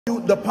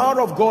The power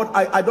of God,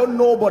 I don't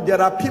know, but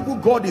there are people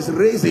God is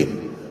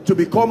raising to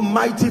become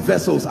mighty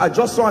vessels. I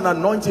just saw an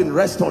anointing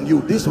rest on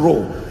you, this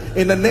row.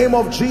 In the name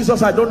of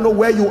Jesus, I don't know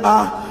where you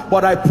are,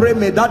 but I pray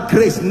may that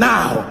grace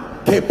now,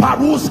 let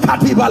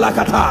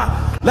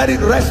it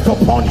rest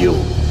upon you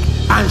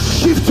and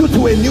shift you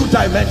to a new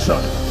dimension.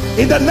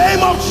 In the name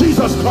of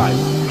Jesus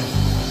Christ.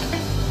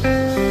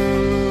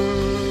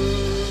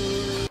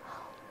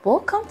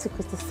 Welcome to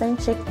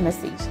Christocentric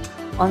Message.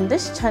 On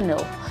this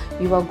channel,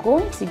 you are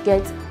going to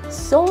get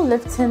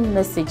soul-lifting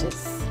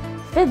messages,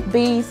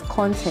 faith-based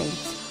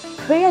content,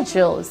 prayer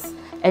drills,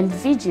 and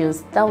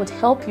videos that would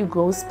help you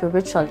grow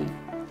spiritually.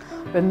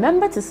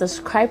 Remember to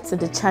subscribe to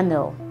the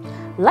channel,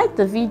 like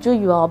the video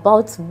you are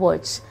about to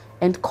watch,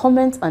 and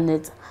comment on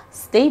it.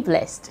 Stay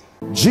blessed.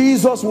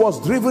 Jesus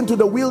was driven to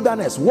the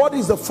wilderness. What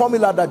is the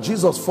formula that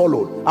Jesus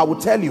followed? I will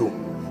tell you.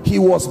 He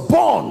was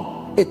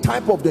born a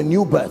type of the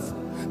new birth.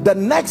 The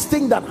next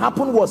thing that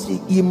happened was he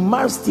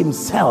immersed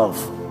himself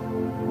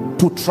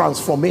to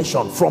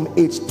transformation. From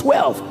age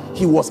 12,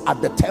 he was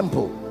at the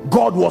temple.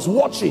 God was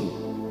watching,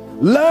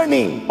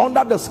 learning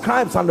under the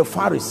scribes and the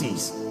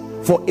Pharisees.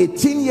 For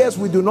 18 years,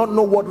 we do not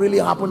know what really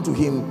happened to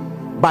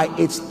him. By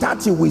age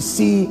 30, we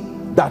see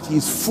that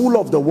he's full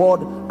of the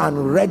word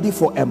and ready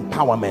for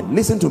empowerment.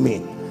 Listen to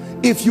me.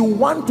 If you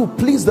want to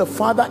please the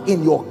Father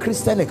in your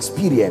Christian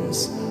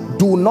experience,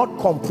 do not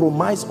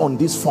compromise on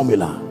this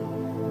formula.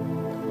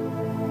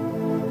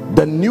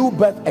 The new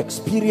birth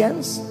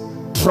experience,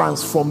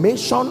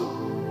 transformation,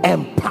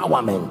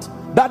 empowerment.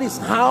 That is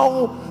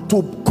how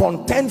to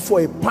contend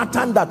for a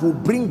pattern that will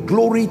bring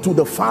glory to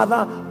the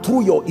Father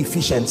through your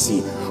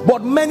efficiency.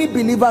 But many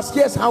believers,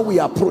 here's how we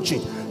approach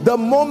it. The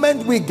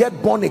moment we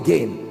get born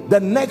again, the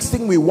next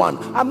thing we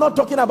want, I'm not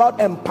talking about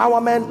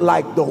empowerment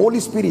like the Holy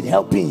Spirit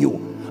helping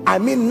you. I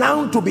mean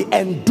now to be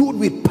endued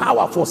with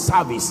power for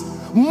service.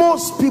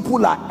 Most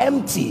people are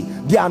empty.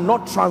 They are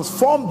not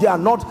transformed. They are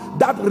not,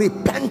 that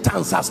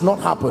repentance has not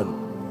happened.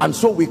 And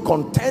so we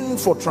contend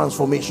for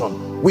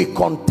transformation. We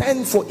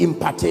contend for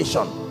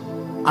impartation.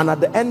 And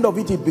at the end of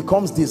it, it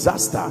becomes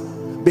disaster,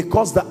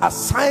 because the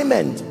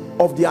assignment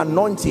of the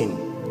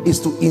anointing is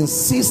to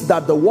insist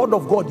that the word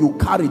of God you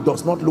carry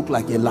does not look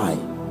like a lie.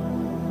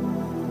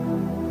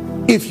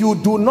 If you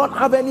do not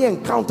have any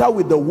encounter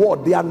with the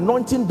word, the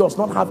anointing does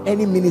not have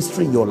any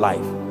ministry in your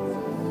life.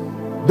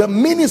 The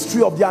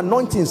ministry of the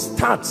anointing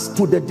starts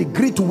to the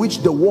degree to which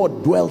the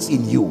word dwells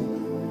in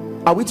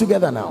you. Are we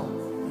together now?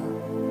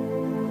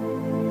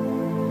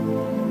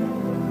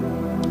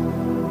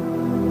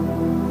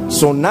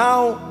 So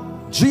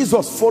now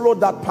Jesus followed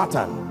that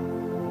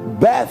pattern.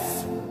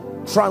 Birth,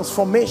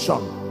 transformation,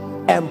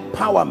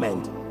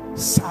 empowerment,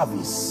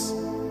 service.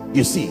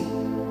 You see,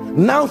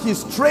 now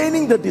he's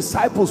training the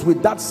disciples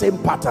with that same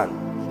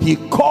pattern. He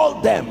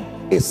called them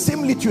a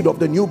similitude of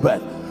the new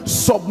birth,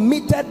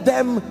 submitted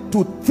them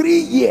to 3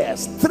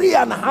 years,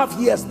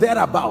 3.5 years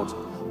thereabout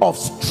of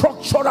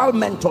structural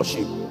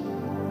mentorship.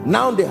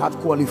 Now they had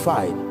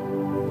qualified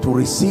to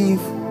receive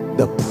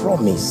the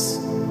promise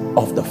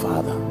of the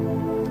Father.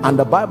 And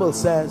the Bible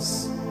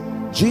says,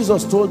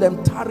 Jesus told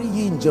them, tarry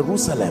ye in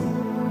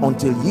Jerusalem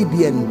until ye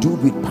be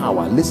endued with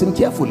power. Listen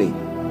carefully.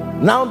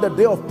 Now the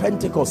day of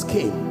Pentecost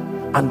came,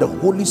 and the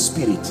Holy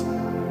Spirit,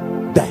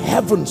 the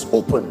heavens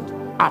opened,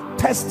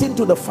 attesting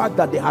to the fact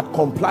that they had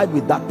complied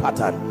with that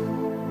pattern.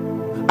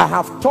 I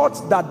have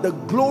taught that the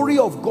glory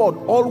of God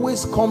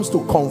always comes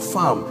to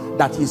confirm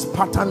that his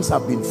patterns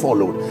have been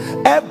followed.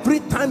 Every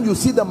time you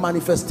see the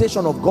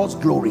manifestation of God's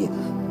glory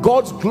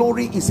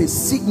is a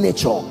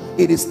signature.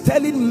 It is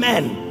telling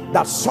men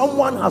that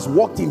someone has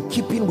walked in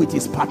keeping with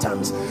his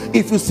patterns.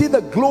 If you see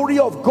the glory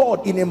of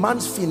God in a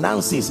man's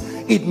finances,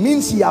 it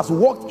means he has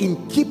walked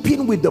in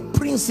keeping with the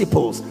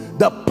principles,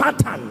 the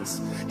patterns.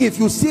 If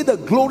you see the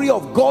glory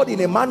of God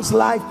in a man's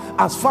life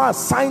as far as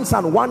signs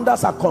and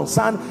wonders are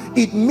concerned,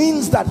 it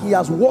means that he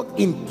has walked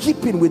in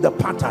keeping with the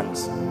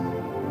patterns.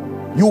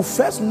 You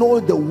first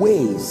know the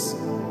ways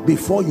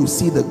before you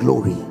see the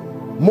glory.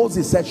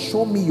 Moses said,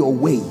 show me your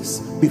ways,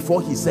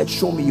 before he said,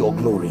 show me your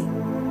glory.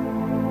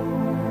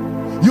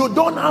 You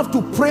don't have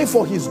to pray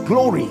for his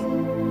glory.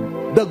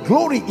 The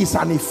glory is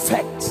an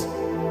effect.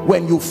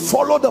 When you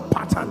follow the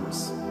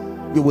patterns,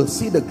 you will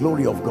see the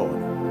glory of God.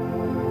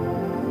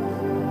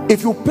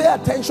 If you pay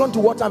attention to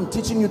what I'm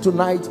teaching you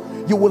tonight,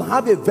 you will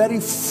have a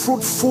very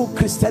fruitful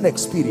Christian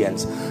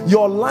experience.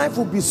 Your life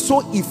will be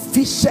so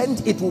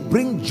efficient, it will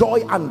bring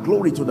joy and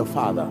glory to the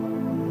Father.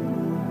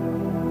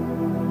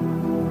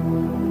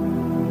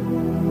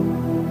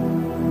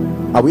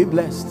 Are we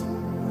blessed?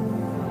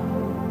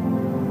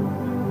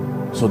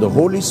 So the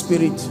Holy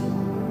Spirit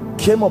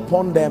came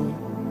upon them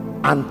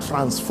and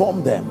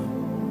transformed them.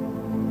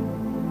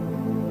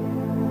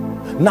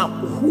 Now,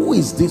 who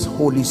is this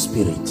Holy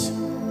Spirit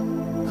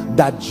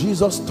that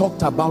Jesus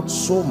talked about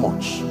so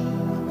much?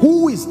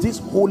 Who is this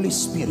Holy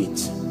Spirit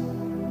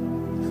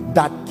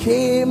that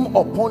came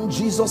upon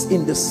Jesus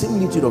in the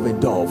similitude of a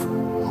dove?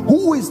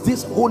 Who is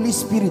this Holy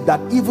Spirit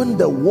that even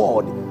the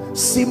word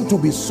seemed to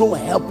be so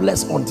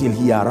helpless until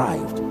he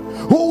arrived?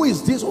 Who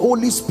is this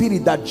Holy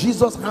Spirit that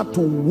Jesus had to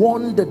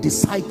warn the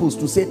disciples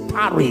to say,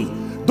 tarry,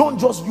 don't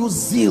just use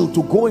zeal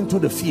to go into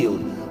the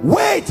field,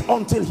 wait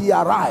until he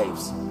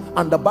arrives.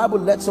 And the Bible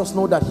lets us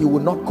know that he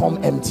will not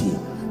come empty,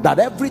 that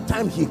every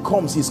time he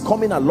comes, he's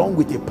coming along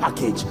with a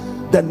package.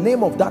 The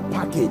name of that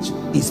package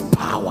is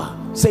power.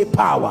 Say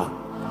power.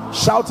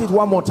 Shout it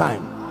one more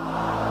time.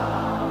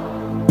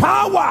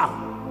 Power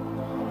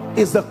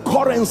is the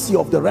currency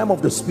of the realm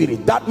of the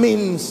spirit. That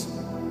means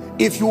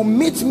if you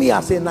meet me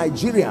as a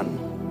Nigerian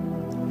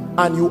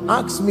and you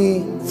ask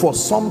me for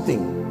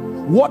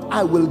something, what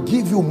I will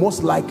give you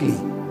most likely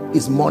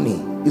is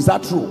money. Is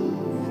that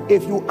true?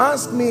 If you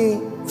ask me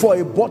for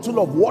a bottle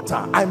of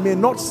water, I may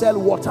not sell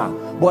water,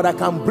 but I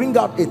can bring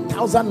out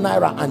 1,000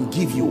 naira and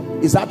give you.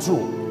 Is that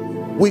true?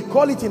 We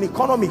call it in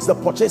economics the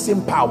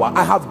purchasing power.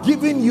 I have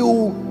given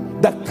you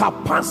the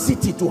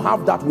capacity to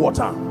have that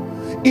water.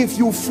 If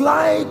you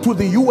fly to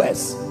the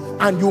US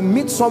and you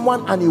meet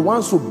someone and he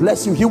wants to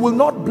bless you, he will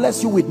not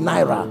bless you with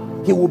naira,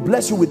 he will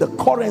bless you with the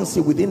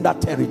currency within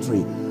that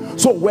territory.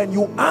 So when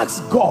you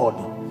ask God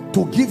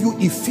to give you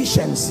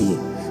efficiency,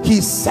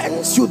 he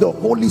sends you the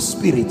Holy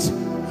Spirit,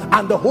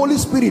 and the Holy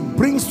Spirit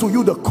brings to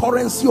you the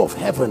currency of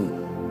heaven.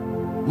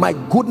 My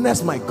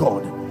goodness, my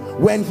God,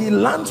 when he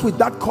lands with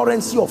that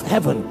currency of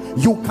heaven,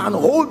 you can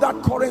hold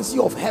that currency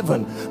of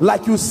heaven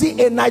like you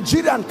see a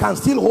Nigerian can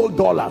still hold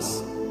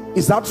dollars.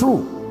 Is that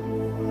true?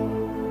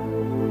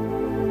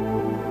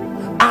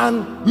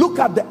 And look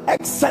at the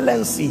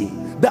excellency,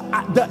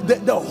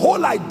 the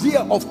whole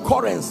idea of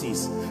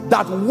currencies,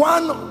 that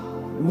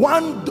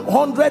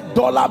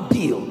 $100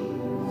 bill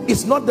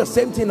is not the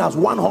same thing as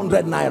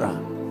 100 naira.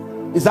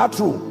 Is that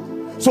true?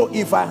 So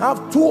if I have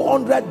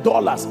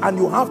 $200 and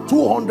you have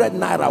 200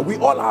 naira, we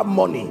all have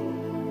money,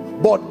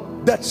 but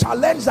the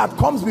challenge that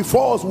comes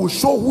before us will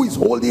show who is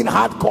holding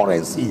hard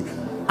currency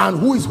and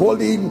who is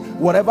holding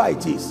whatever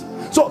it is.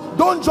 So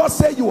don't just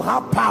say you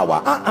have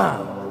power.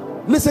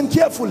 Listen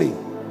carefully.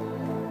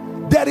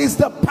 There is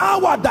the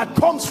power that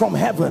comes from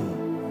heaven.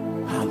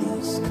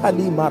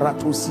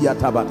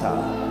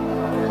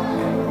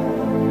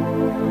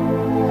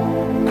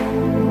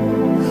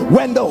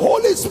 When the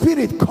Holy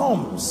Spirit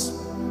comes,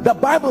 the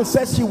Bible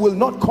says he will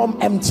not come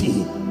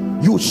empty.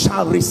 You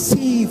shall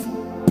receive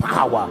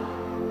power.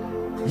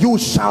 You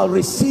shall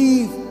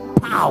receive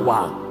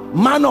power.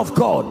 Man of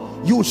God,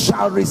 you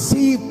shall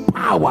receive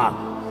power.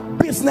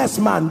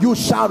 Businessman, you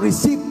shall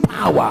receive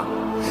power.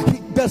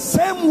 The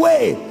same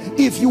way,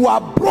 if you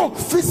are broke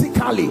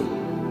physically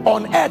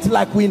on earth,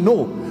 like we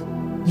know,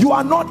 you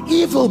are not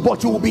evil,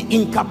 but you will be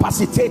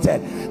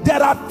incapacitated.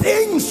 There are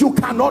things you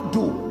cannot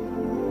do.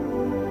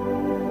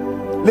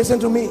 Listen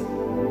to me.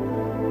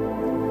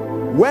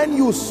 When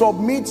you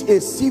submit a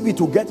CV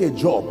to get a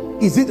job,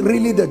 is it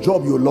really the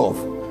job you love?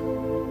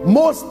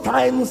 Most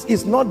times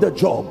it's not the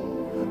job.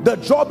 The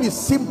job is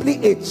simply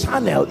a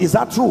channel. Is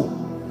that true?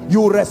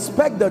 You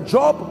respect the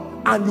job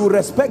and you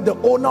respect the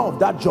owner of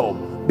that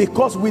job,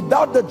 because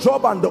without the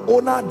job and the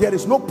owner, there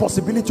is no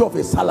possibility of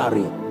a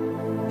salary.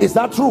 Is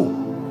that true?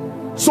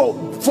 So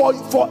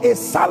for a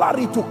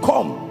salary to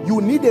come,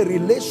 you need a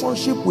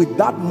relationship with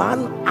that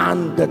man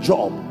and the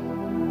job.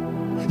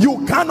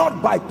 You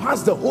cannot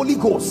bypass the Holy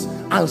Ghost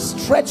and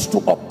stretch to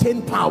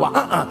obtain power.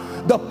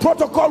 The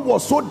protocol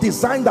was so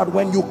designed that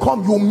when you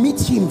come, you meet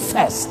him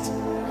first.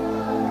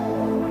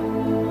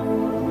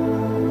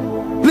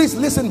 Please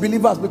listen,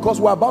 believers, because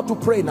we're about to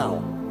pray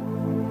now.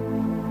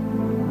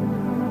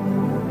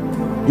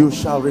 You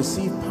shall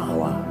receive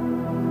power.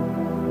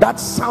 That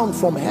sound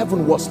from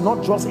heaven was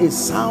not just a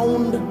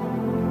sound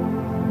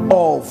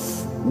of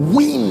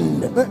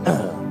wind.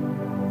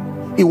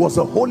 It was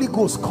the Holy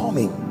Ghost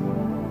coming.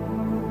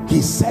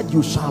 He said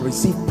you shall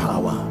receive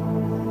power.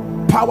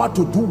 Power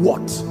to do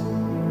what?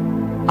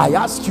 I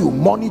ask you,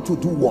 money to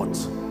do what?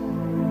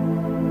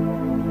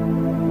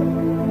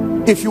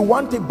 If you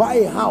want to buy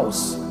a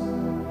house,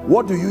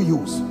 what do you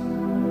use?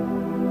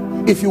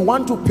 If you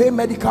want to pay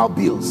medical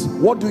bills,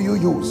 what do you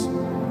use?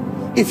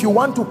 If you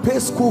want to pay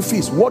school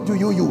fees, what do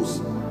you use?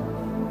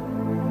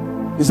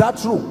 Is that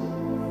true?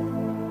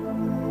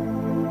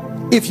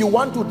 If you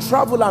want to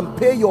travel and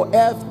pay your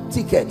air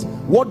ticket,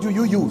 what do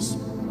you use?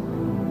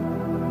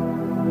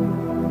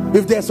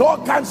 If there's all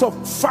kinds of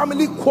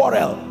family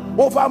quarrel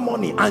over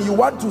money and you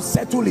want to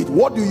settle it,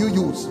 what do you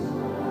use?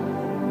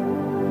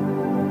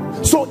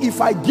 So if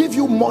I give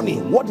you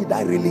money, what did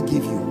I really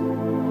give you?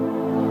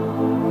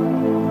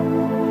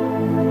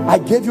 I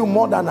gave you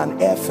more than an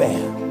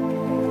airfare.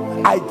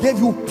 I gave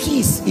you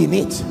peace in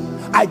it.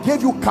 I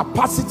gave you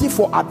capacity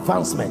for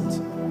advancement.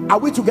 Are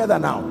we together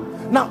now?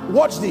 Now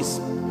watch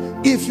this.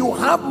 If you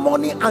have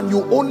money and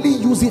you only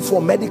use it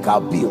for medical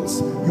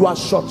bills, you are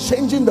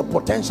shortchanging the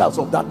potentials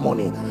of that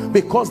money,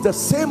 because the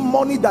same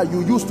money that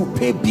you use to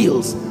pay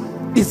bills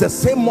is the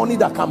same money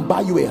that can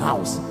buy you a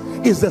house,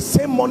 is the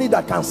same money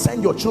that can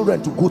send your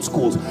children to good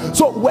schools.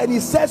 So when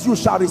he says you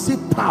shall receive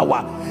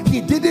power,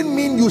 he didn't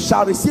mean you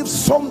shall receive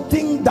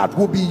something that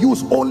will be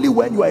used only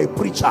when you are a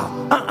preacher.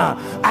 I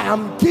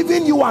am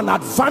giving you an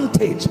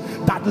advantage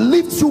that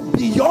lifts you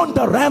beyond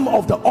the realm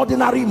of the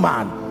ordinary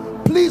man.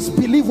 Please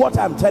believe what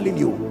I'm telling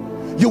you.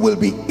 You will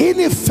be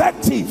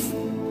ineffective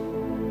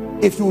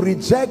if you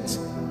reject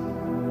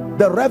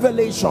the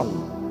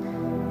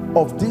revelation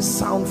of this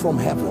sound from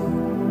heaven.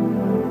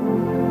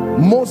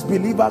 Most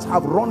believers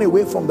have run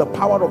away from the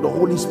power of the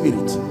Holy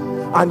Spirit,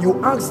 and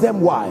you ask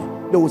them why,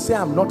 they will say,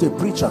 I'm not a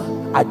preacher,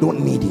 I don't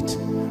need it.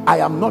 I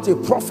am not a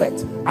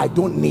prophet, I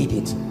don't need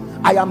it.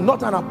 I am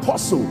not an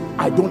apostle,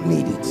 I don't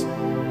need it.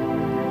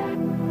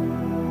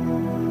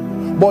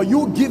 But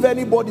you give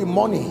anybody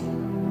money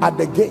at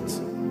the gate,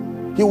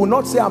 he will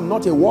not say, I'm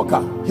not a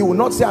worker. He will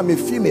not say, I'm a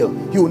female.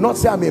 He will not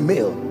say, I'm a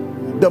male.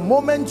 The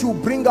moment you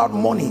bring out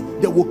money,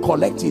 they will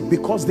collect it,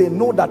 because they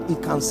know that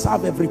it can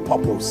serve every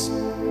purpose.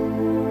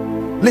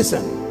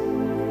 Listen,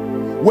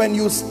 when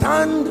you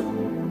stand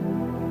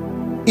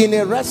in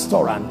a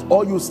restaurant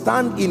or you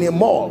stand in a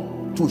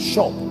mall to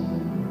shop,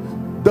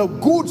 the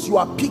goods you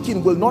are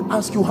picking will not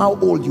ask you how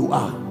old you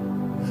are.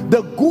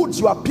 The goods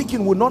you are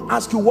picking will not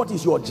ask you what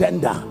is your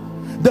gender.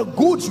 The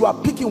goods you are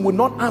picking will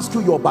not ask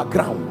you your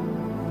background.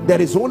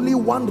 There is only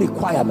one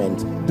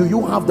requirement: do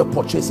you have the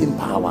purchasing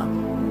power?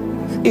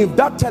 If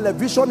that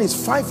television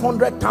is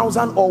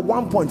 500,000 or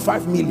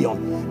 1.5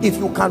 million, if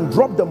you can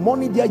drop the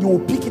money there, you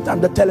will pick it,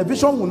 and the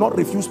television will not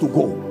refuse to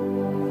go.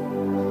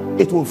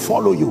 It will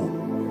follow you.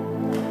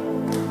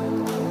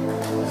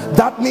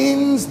 That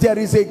means there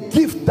is a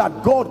gift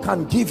that God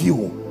can give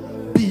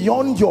you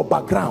beyond your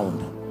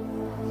background,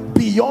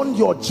 beyond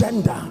your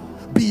gender,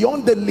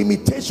 beyond the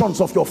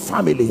limitations of your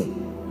family.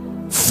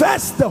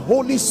 First, the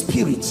Holy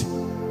Spirit,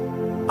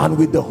 and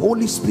with the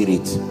Holy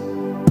Spirit,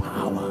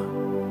 power.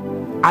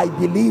 I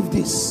believe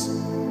this.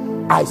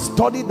 I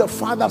studied the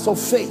fathers of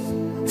faith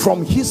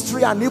from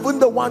history, and even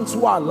the ones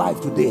who are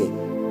alive today,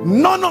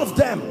 none of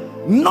them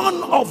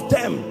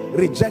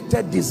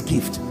rejected this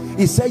gift.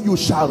 He said, you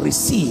shall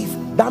receive.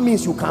 That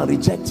means you can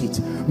reject it.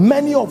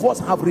 Many of us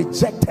have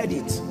rejected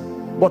it,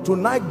 but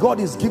tonight God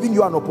is giving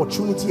you an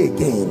opportunity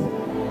again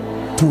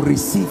to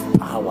receive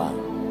power.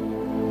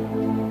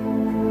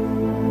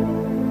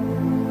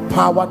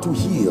 Power to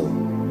heal,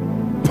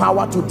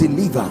 power to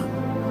deliver,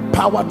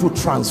 power to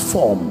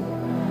transform,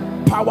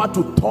 power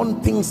to turn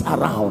things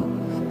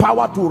around,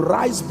 power to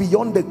rise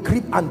beyond the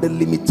grip and the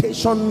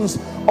limitations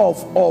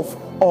of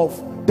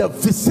the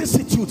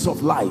vicissitudes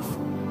of life.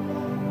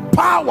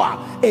 Power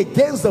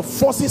against the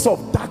forces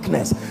of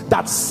darkness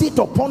that sit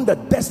upon the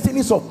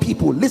destinies of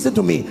people. Listen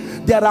to me.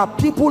 There are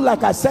people,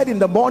 like I said in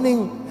the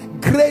morning,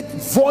 great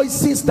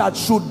voices that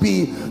should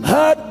be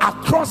heard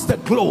across the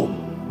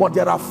globe, but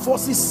there are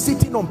forces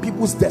sitting on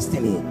people's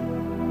destiny,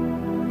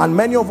 and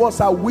many of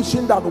us are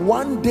wishing that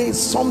one day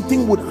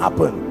something would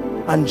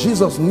happen. And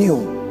Jesus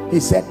knew. He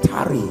said,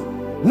 tarry.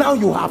 Now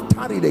you have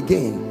tarried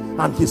again,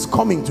 and he's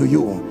coming to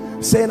you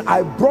saying,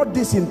 I brought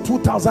this in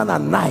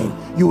 2009,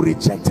 you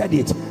rejected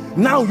it.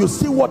 Now you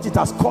see what it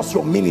has cost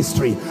your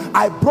ministry.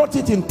 I brought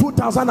it in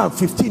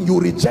 2015, you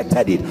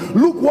rejected it.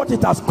 Look what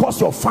it has cost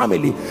your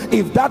family.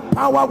 If that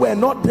power were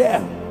not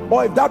there,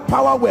 or if that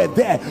power were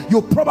there,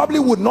 you probably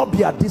would not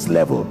be at this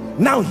level.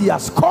 Now he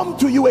has come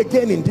to you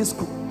again in this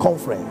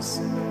conference.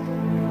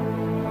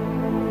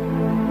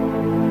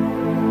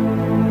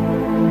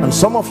 And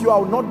some of you, I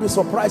will not be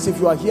surprised if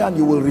you are here and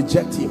you will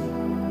reject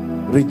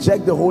him.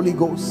 Reject the Holy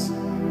Ghost,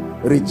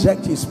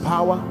 reject his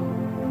power,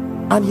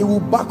 and he will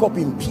back up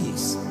in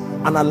peace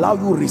and allow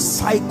you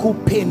recycle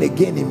pain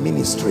again in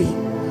ministry,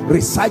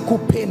 recycle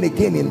pain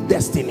again in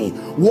destiny.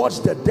 Watch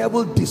the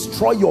devil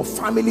destroy your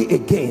family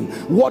again.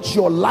 Watch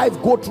your life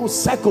go through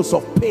cycles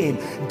of pain,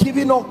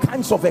 giving all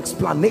kinds of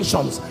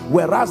explanations,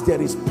 whereas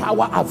there is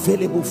power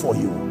available for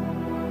you.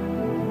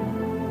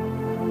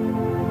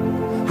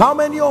 How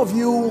many of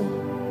you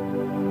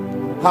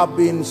have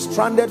been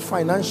stranded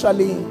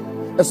financially,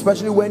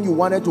 especially when you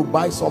wanted to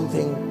buy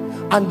something,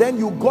 and then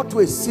you got to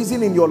a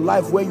season in your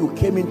life where you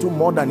came into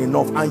more than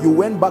enough and you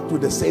went back to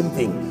the same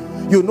thing?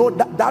 You know,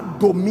 that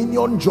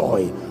dominion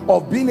joy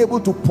of being able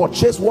to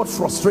purchase what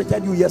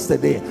frustrated you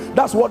yesterday,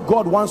 that's what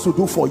God wants to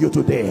do for you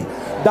today.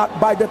 That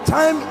by the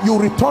time you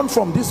return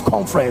from this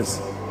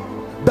conference,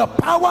 the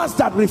powers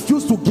that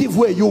refuse to give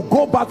way, you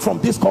go back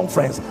from this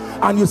conference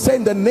and you say,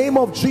 in the name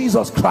of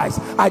Jesus Christ,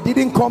 I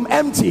didn't come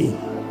empty.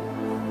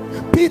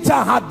 Peter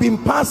had been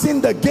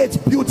passing the gate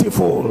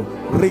beautiful.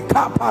 I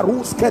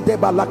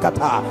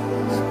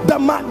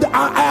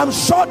am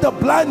sure the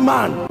blind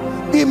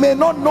man, he may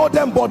not know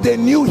them, but they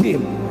knew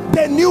him.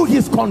 They knew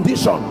his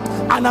condition.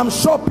 And I'm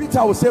sure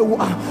Peter will say,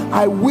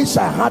 I wish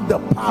I had the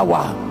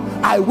power.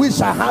 I wish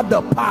I had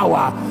the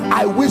power.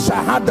 I wish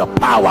I had the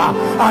power.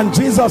 And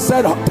Jesus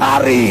said,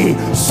 tarry,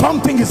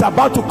 something is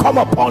about to come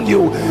upon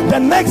you. The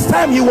next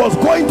time he was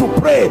going to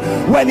pray,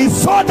 when he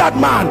saw that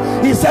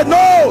man, he said,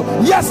 no,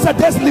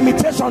 yesterday's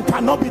limitation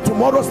cannot be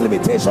tomorrow's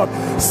limitation.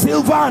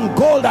 Silver and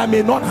gold I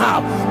may not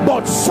have,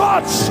 but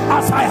such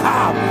as I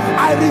have,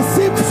 I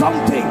received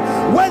something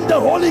when the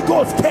Holy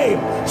Ghost came.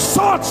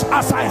 Such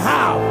as I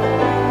have,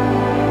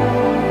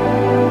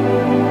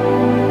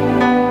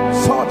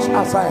 such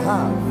as I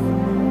have.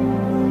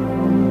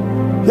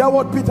 Hear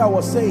what Peter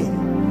was saying.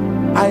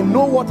 I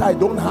know what I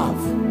don't have,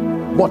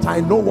 but I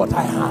know what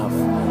I have.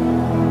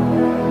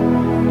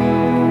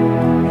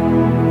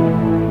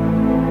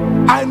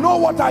 I know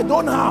what I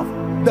don't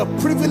have, the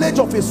privilege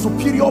of a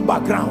superior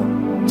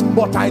background,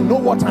 but I know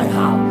what I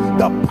have,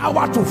 the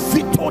power to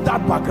veto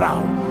that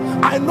background.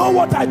 I know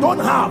what I don't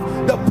have,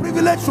 the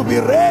privilege to be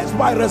raised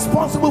by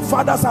responsible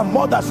fathers and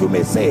mothers, you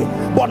may say,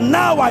 but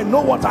now I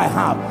know what I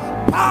have,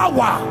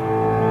 power.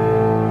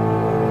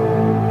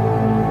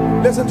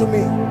 Listen to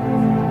me,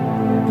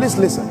 please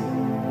listen.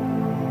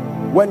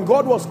 When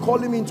God was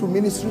calling me into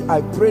ministry,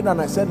 I prayed and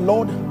I said,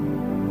 Lord,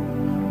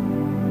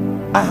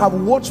 I have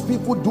watched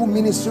people do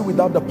ministry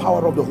without the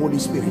power of the Holy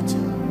Spirit.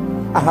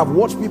 I have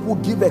watched people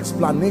give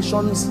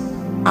explanations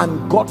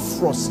and got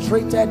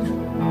frustrated.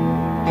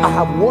 I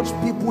have watched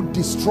people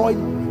destroy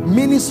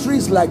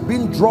ministries like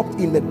being dropped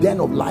in the den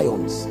of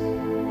lions.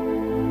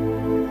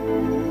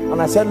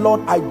 And I said,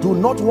 Lord, I do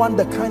not want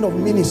the kind of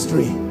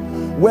ministry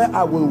where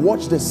I will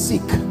watch the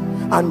sick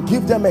and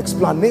give them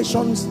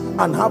explanations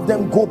and have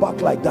them go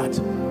back like that.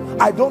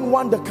 I don't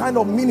want the kind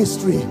of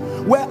ministry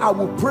where I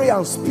will pray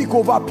and speak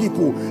over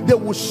people. They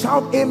will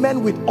shout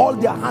amen with all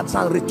their hearts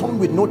and return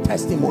with no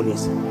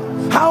testimonies.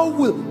 How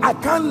will I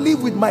can't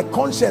live with my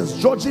conscience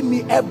judging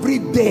me every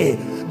day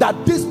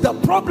that the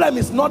problem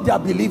is not their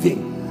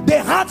believing. They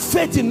had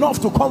faith enough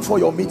to come for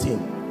your meeting.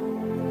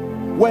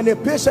 When a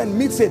patient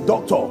meets a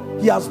doctor,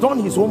 he has done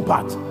his own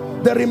part.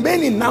 The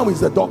remaining now is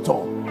the doctor.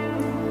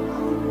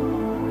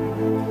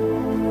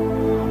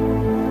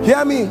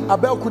 Hear me,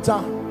 Abel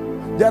Kuta.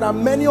 There are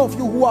many of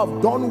you who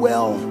have done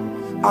well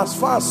as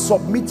far as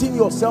submitting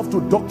yourself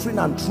to doctrine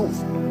and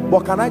truth.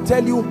 But can I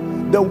tell you,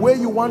 the way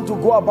you want to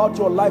go about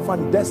your life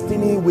and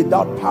destiny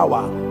without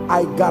power,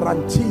 I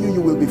guarantee you,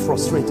 you will be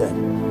frustrated.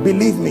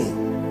 Believe me.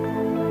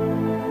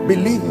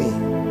 Believe me.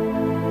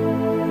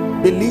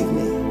 Believe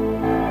me.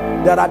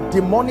 There are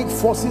demonic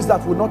forces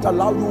that will not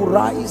allow you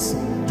rise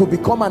to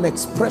become an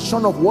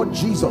expression of what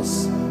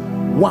Jesus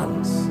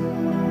wants.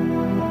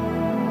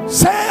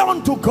 Say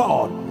unto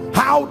God,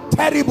 how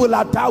terrible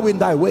art thou in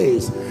thy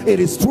ways. It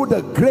is through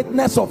the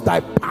greatness of thy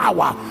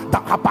power, the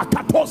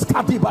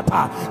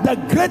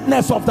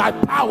greatness of thy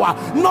power,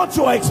 not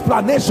your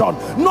explanation,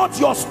 not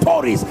your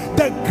stories,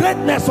 the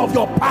greatness of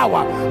your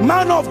power.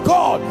 Man of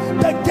God,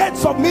 the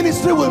gates of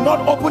ministry will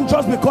not open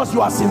just because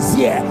you are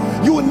sincere.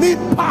 You need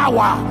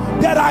power.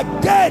 There are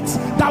gates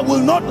that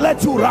will not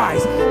let you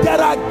rise. There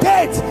are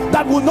gates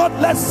that will not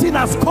let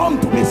sinners come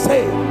to be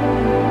saved.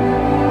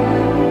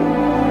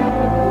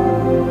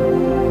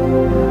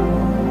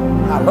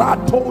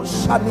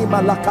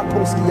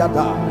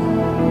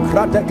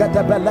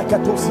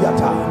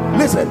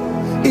 Listen,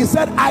 he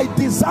said, I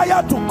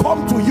desire to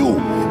come to you,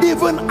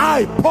 even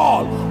I,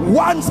 Paul,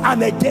 once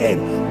and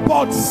again,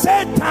 but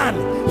Satan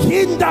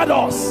hindered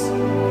us.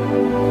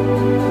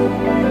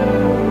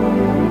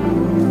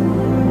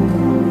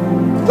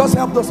 Just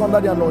help those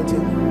under the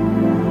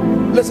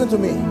anointing. Listen to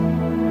me,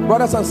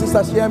 brothers and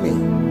sisters, hear me.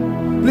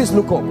 Please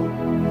look up.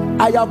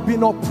 I have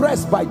been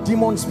oppressed by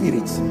demon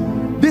spirits.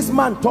 This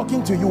man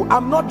talking to you,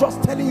 I'm not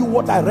just telling you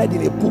what I read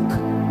in a book.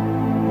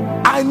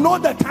 I know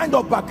the kind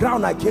of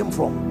background I came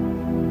from.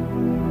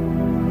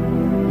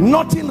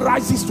 Nothing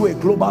rises to a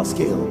global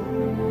scale.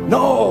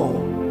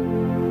 No.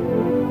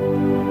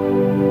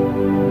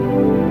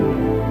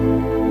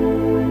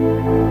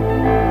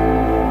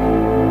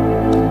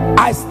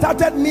 I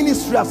started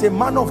ministry as a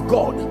man of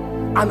God,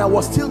 and I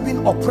was still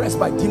being oppressed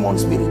by demon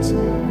spirits.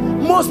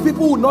 Most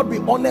people would not be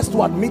honest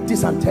to admit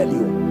this and tell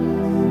you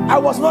I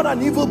was not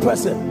an evil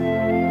person.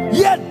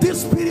 Yet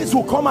these spirits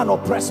will come and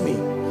oppress me.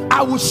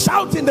 I will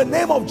shout in the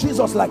name of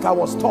Jesus like I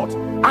was taught,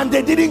 and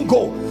they didn't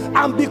go.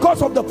 And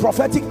because of the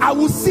prophetic, I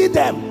will see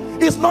them.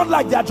 It's not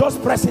like they're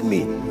just pressing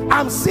me.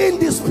 I'm seeing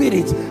this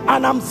spirit,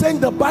 and I'm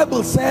saying the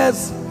Bible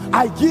says,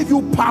 I give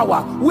you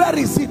power. Where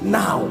is it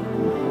now?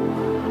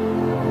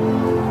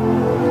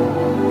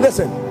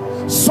 Listen,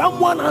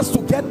 someone has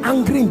to get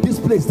angry in this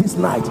place this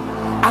night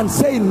and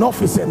say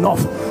enough is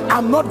enough.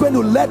 I'm not going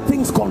to let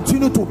things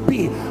continue to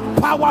be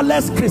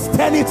powerless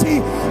Christianity,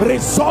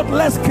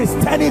 resultless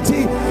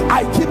Christianity.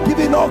 I keep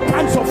giving all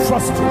kinds of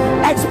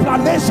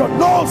explanation.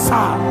 No,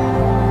 sir.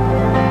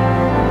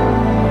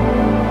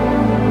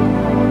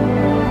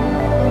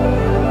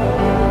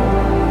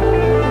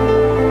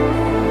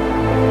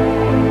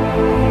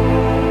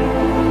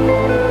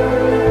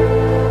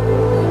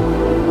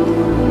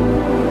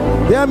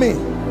 Hear me.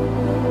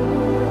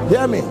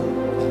 Hear me.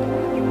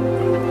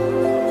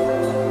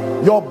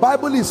 Your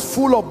Bible is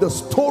full of the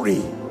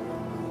story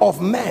of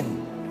men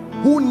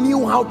who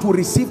knew how to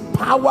receive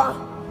power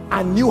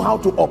and knew how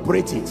to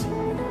operate it.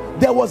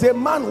 There was a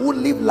man who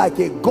lived like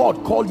a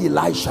god called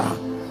Elisha.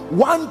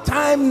 One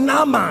time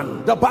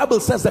Naaman, the Bible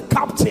says, the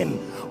captain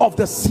of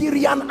the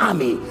Syrian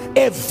army,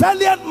 a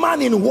valiant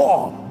man in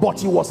war,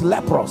 but he was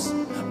leprous.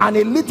 And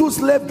a little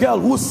slave girl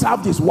who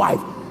served his wife,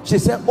 she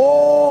said,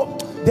 oh,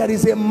 there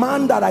is a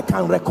man that I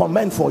can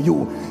recommend for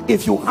you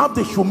if you have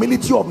the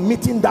humility of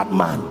meeting that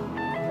man.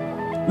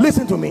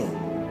 Listen to me.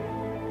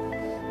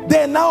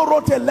 They now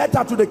wrote a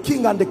letter to the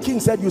king, and the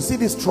king said, you see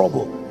this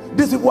trouble,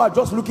 these people are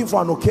just looking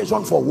for an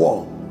occasion for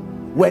war.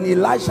 When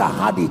Elisha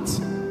had it,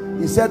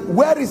 he said,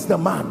 where is the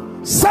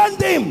man?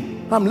 Send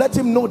him and let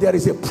him know there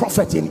is a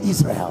prophet in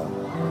Israel.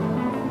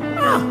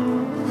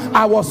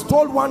 I was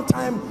told one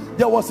time,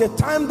 there was a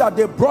time that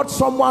they brought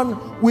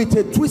someone with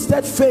a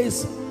twisted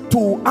face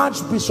to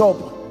Archbishop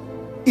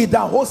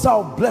Idahosa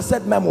of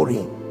blessed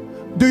memory.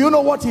 Do you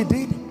know what he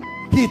did?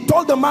 He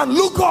told the man,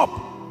 look up.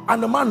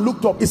 And the man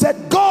looked up. He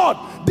said, God,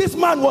 this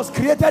man was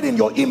created in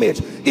your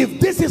image. If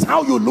this is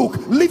how you look,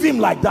 leave him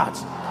like that.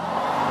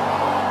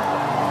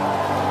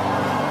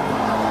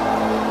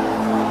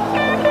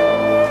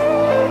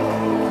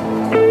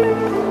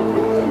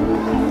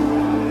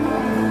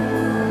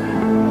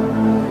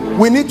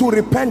 We need to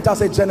repent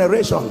as a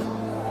generation.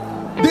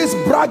 This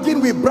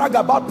bragging, we brag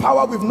about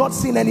power, we've not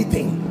seen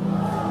anything.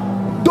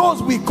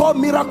 Those we call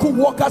miracle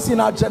workers in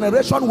our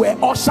generation were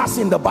ushers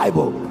in the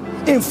Bible.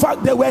 In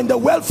fact, they were in the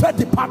welfare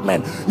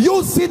department.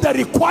 You see the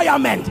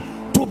requirement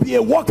to be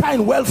a worker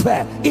in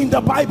welfare in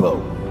the Bible.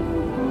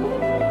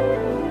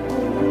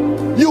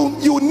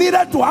 You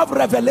needed to have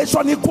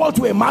revelation equal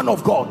to a man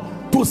of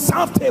God to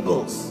serve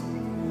tables.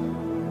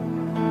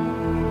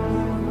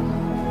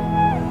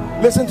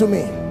 Listen to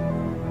me.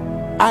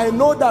 I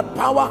know that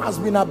power has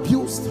been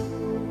abused.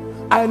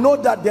 I know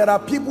that there are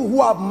people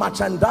who have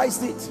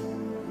merchandised it.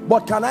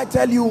 But can I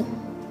tell you,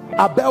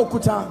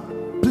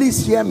 Abeokuta,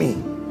 please hear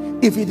me.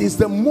 If it is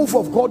the move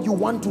of God you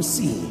want to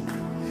see,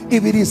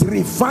 if it is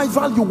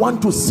revival you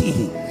want to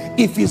see,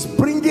 if it's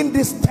bringing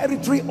this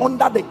territory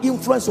under the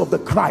influence of the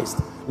Christ,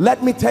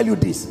 let me tell you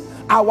this.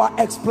 Our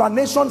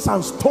explanations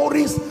and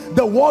stories,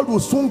 the world will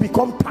soon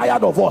become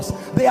tired of us.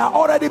 They are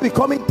already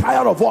becoming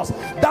tired of us.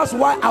 That's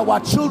why our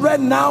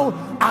children now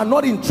are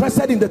not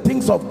interested in the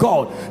things of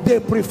God. They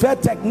prefer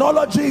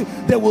technology.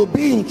 They will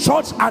be in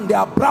church and they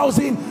are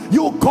browsing.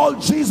 You call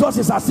Jesus,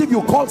 it's as if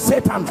you call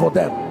Satan for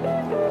them.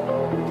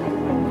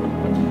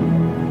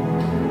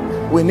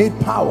 We need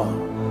power.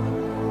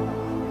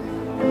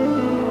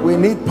 We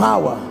need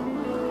power.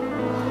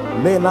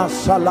 Lena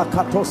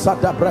shalakato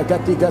sada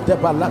bragatigate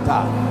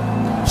balata.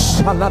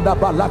 Shanada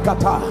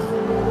balakata.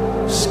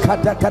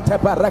 Skadakate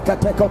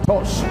barakate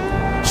kotosh.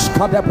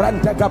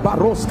 Skadebrante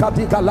gabaroska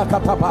diga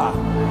lakataba.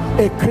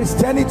 A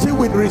Christianity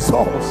with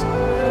results.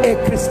 A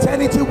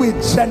Christianity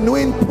with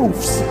genuine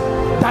proofs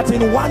that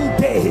in one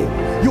day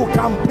you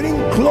can bring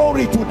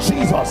glory to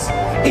Jesus.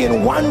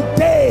 In one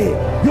day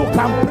you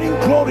can bring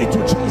glory to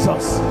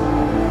Jesus.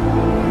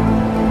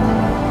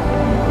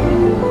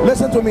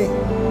 Listen to me.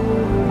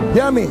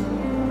 Hear me.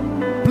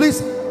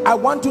 Please, I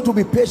want you to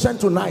be patient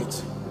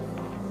tonight.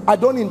 I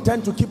don't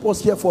intend to keep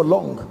us here for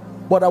long,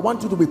 but I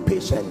want you to be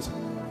patient,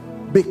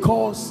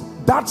 because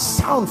that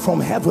sound from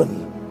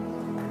heaven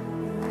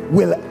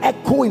will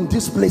echo in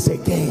this place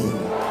again.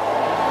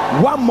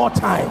 One more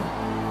time.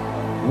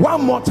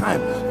 One more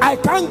time. I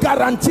can't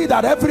guarantee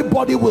that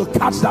everybody will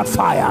catch that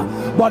fire,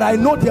 but I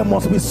know there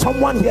must be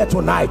someone here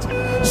tonight,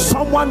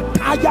 someone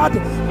tired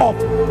of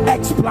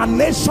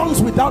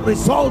explanations without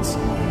results.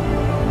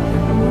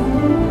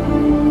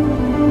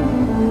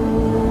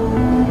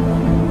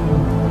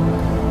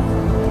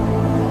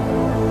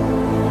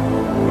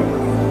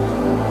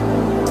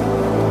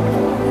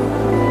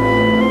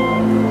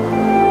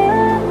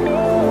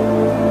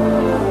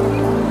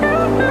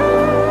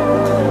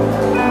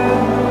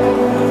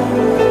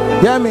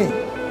 Hear me.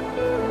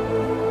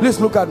 Please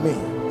look at me.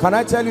 Can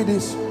I tell you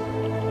this?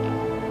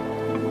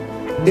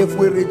 If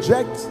we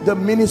reject the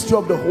ministry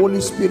of the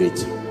Holy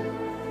Spirit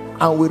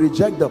and we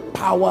reject the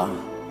power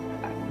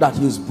that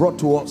He's brought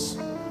to us.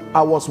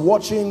 I was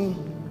watching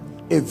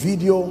a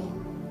video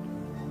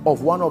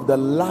of one of the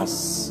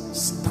last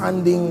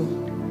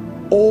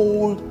standing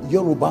old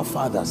Yoruba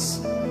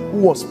fathers who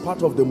was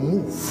part of the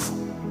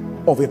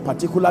move of a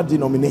particular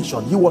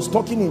denomination. He was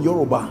talking in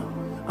Yoruba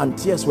and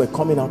tears were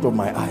coming out of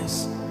my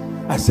eyes.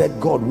 I said,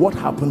 God, what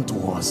happened to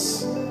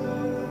us?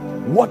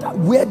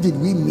 Where did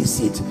we miss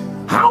it?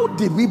 How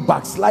did we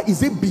backslide?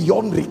 Is it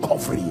beyond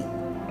recovery?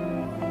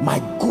 My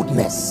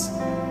goodness.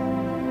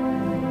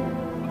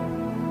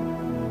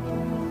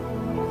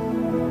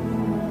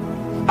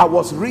 I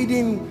was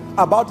reading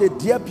about a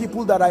dear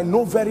people that I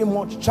know very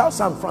much, Charles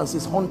and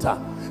Francis Hunter.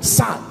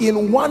 Sir,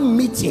 in one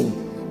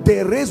meeting,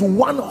 they raised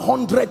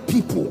 100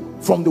 people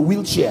from the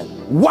wheelchair.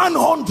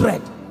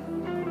 100.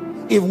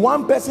 If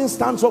one person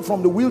stands up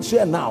from the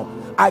wheelchair now,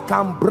 I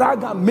can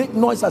brag and make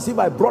noise as if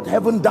I brought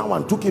heaven down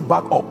and took it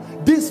back up.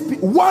 This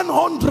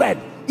 100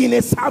 in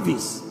a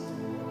service.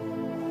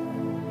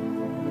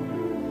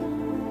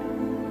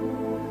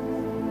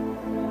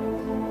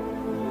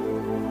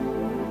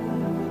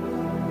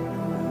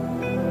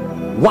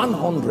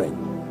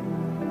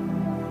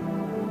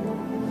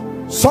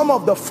 Some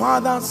of the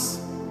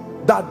fathers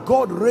that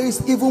God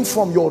raised even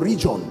from your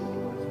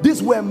region,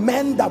 these were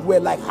men that were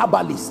like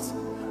herbalists.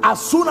 As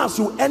soon as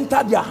you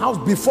enter their house,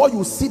 before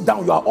you sit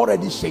down, you are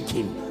already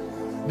shaking.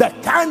 The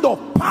kind of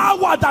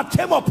power that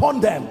came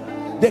upon them,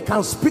 they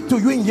can speak to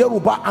you in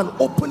Yoruba and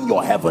open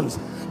your heavens.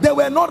 They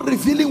were not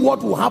revealing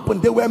what will happen,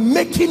 they were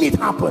making it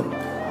happen.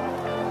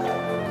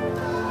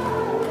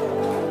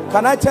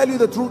 Can I tell you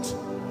the truth?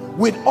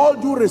 with all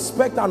due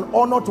respect and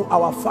honor to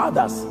our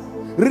fathers,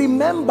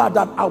 remember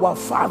that our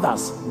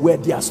fathers were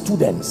their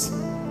students.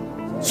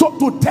 So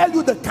to tell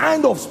you the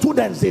kind of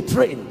students they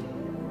trained,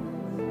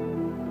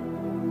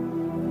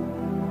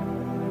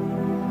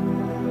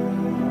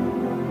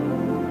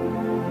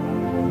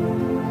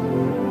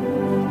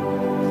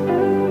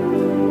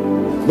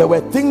 there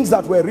were things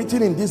that were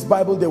written in this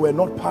Bible. They were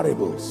not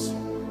parables.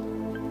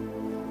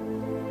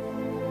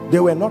 They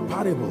were not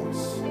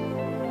parables.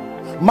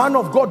 Man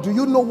of God, do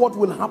you know what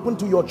will happen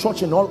to your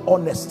church in all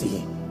honesty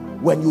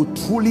when you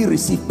truly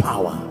receive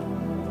power?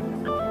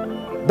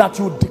 That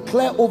you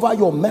declare over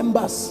your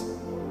members,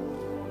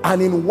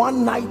 and in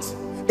one night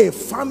a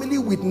family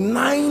with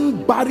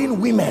 9 barren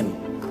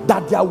women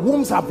that their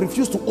wombs have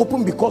refused to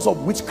open because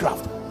of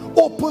witchcraft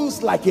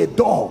opens like a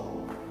door.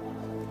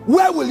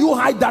 Where will you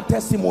hide that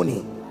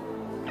testimony?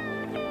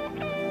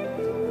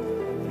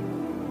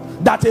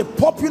 That a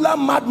popular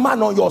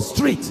madman on your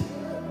street,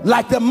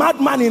 like the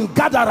madman in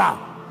Gadara,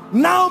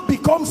 now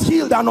becomes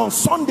healed, and on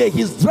Sunday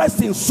he's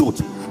dressed in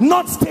suit,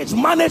 not stage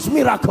managed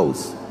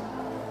miracles.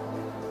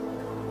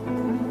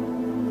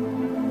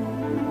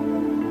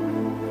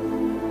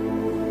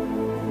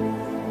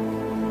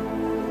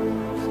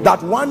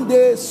 That one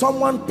day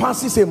someone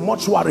passes a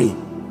mortuary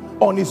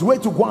on his way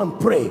to go and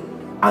pray,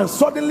 and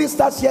suddenly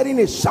starts hearing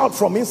a shout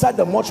from inside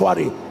the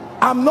mortuary,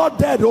 "I'm not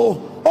dead,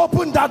 oh,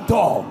 open that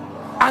door."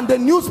 And the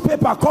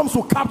newspaper comes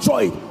to capture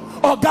it.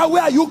 "Oh God,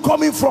 where are you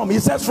coming from?" He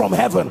says, "From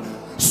heaven.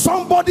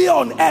 Somebody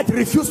on earth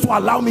refused to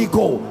allow me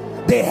go.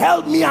 They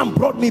held me and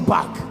brought me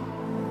back."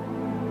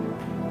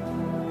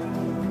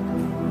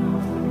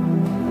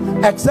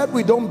 Except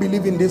we don't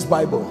believe in this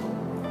Bible.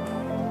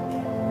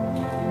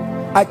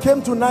 I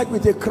came tonight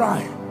with a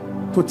cry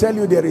to tell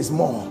you there is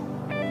more.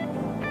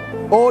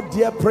 Oh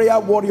dear prayer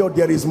warrior,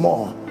 there is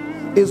more.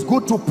 It's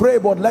good to pray,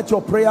 but let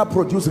your prayer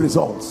produce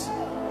results.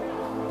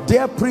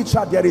 Dear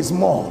preacher, there is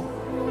more.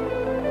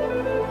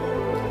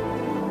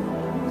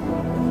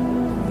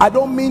 I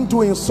don't mean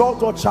to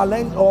insult or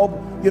challenge or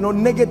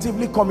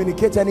negatively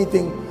communicate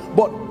anything,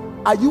 but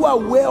are you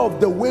aware of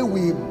the way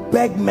we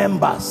beg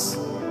members?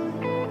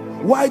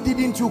 "Why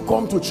didn't you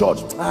come to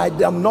church?" "I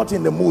am not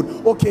in the mood."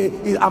 "Okay,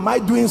 am I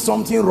doing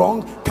something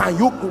wrong? Can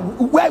you..."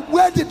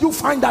 Where did you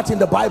find that in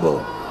the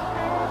Bible?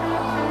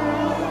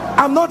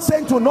 I'm not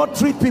saying to not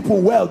treat people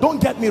well,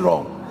 don't get me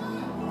wrong.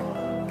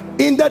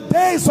 In the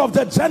days of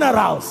the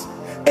generals,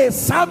 a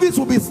service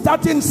will be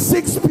starting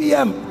 6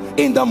 p.m.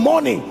 in the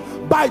morning.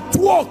 By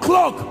 2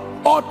 o'clock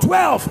or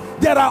 12,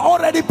 there are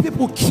already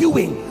people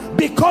queuing,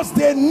 because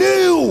they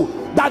knew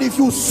that if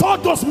you saw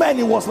those men,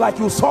 it was like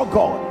you saw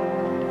God.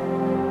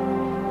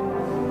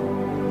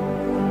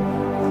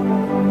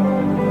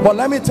 But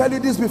let me tell you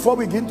this before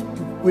we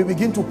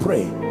begin to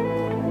pray.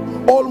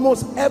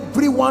 Almost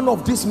every one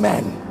of these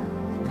men,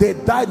 they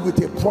died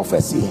with a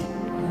prophecy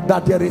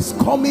that there is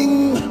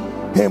coming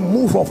a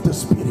move of the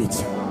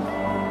Spirit.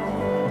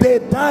 They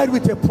died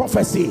with a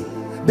prophecy.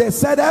 They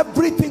said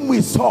everything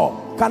we saw.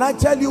 Can I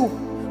tell you,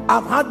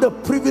 I've had the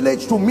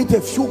privilege to meet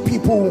a few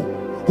people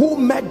who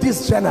met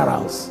these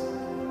generals,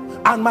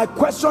 and my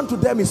question to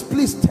them is,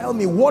 please tell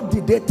me, what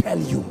did they tell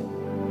you?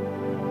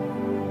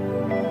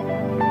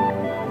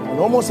 And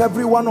almost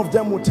every one of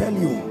them will tell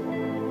you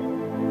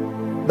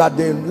that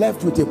they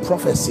left with a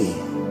prophecy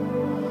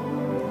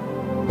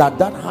that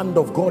that hand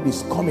of God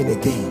is coming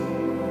again.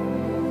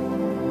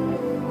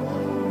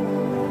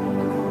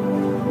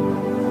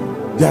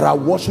 There are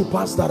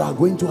worshippers that are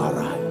going to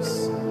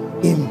arise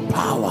in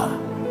power.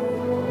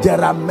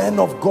 There are men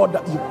of God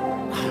that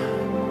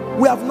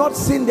we have not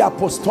seen the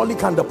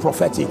apostolic and the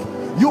prophetic.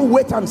 You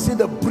wait and see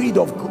the breed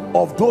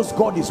of those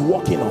God is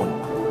working on.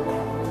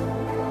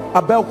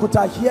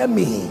 Abelkuta, hear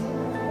me.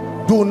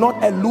 Do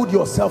not elude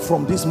yourself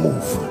from this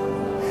move.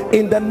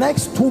 In the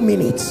next 2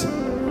 minutes,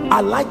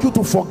 I'd like you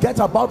to forget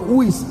about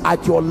who is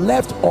at your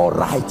left or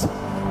right.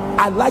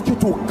 I'd like you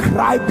to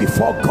cry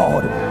before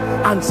God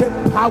and say,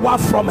 "Power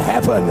from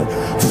heaven,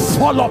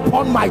 fall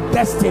upon my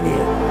destiny."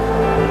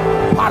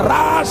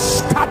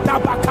 Parash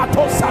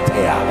katabakato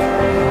satea,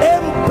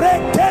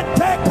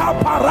 embrekete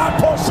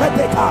kaparato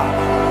sedeka,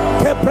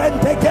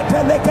 kebrente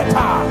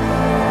keteleketa,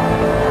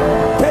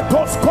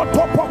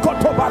 ketoskoto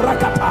pokoto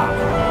barakata.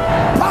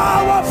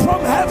 Power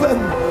from heaven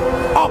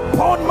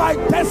upon my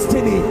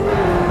destiny.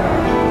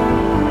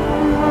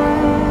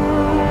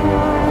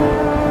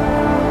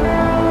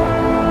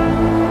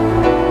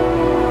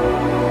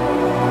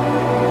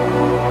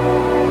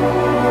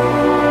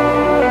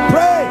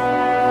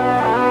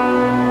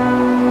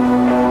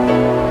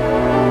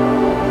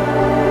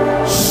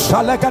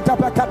 Shalekata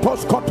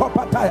pakatos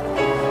kotopata,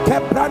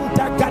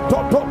 kebranta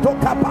gatoto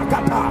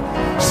kapakata,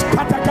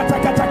 skata kata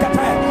kata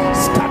kata,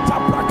 skata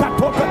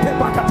prakato kate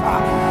bakata,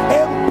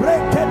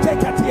 embrekete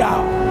katia,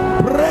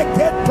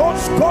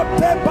 breketos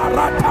kote bara.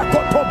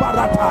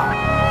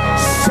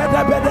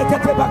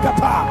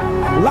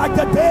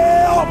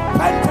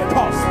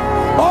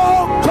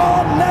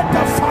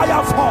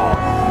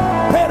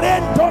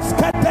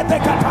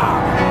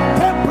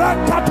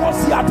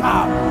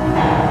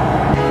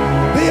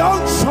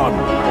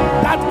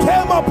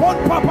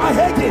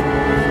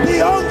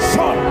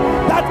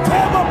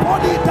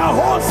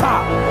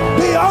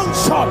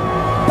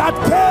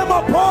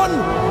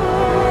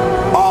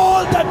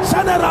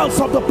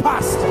 revivals of the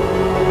past,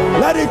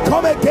 let it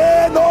come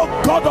again, oh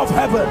God of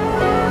heaven.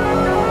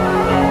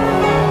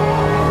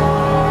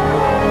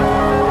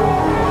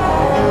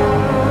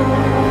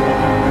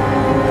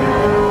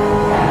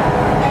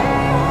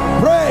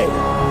 Pray,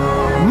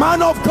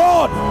 man of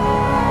God,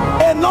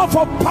 enough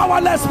of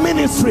powerless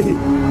ministry.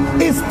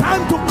 It's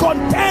time to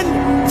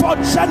contend for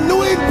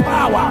genuine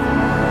power.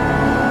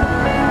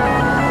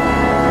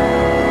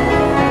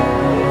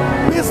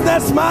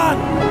 Businessman,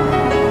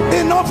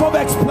 enough of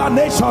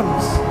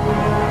explanations.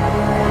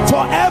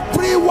 For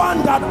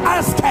everyone that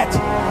asketh,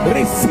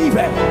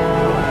 receiveth.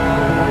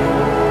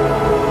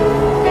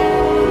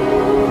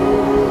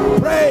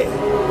 Pray.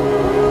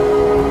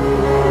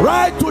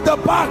 Right to the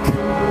back.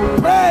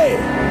 Pray.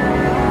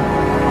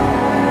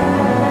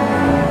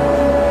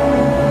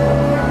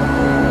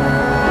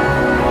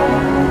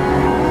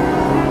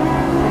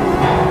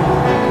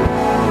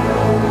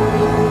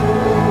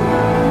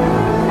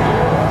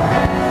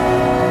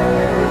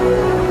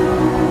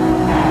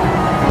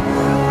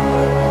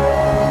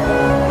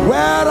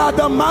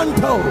 The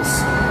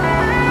mantles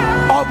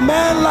of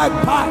men like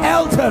Pa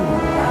Elton?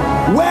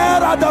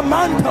 Where are the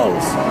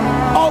mantles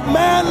of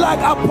men like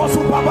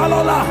Apostle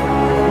Babalola?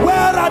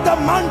 Where are the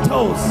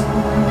mantles?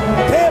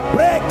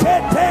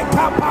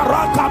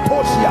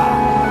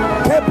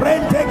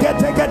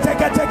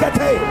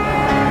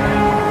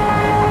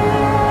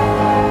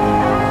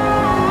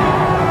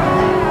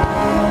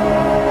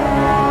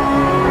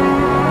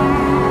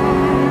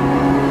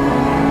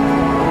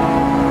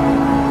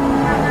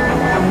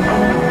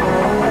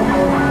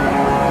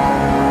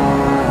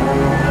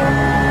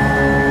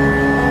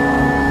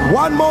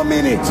 One more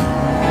minute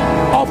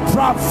of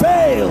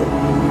travail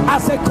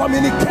as a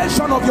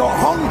communication of your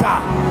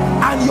hunger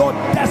and your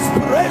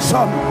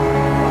desperation.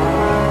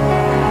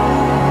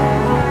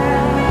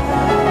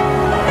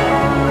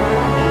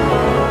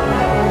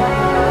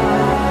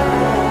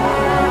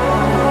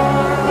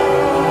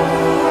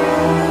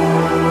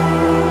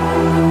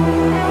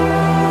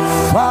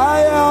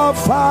 Fire,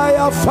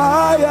 fire,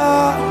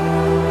 fire,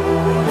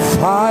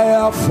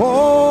 fire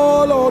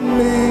fall on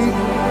me.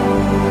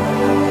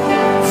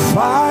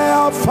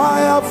 Fire,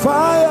 fire,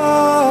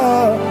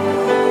 fire,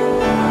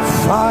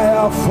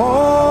 fire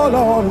fall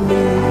on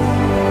me.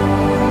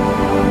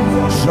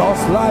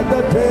 Just like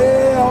the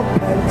day of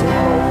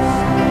Pentecost.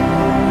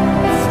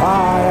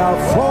 Fire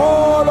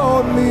fall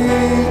on me.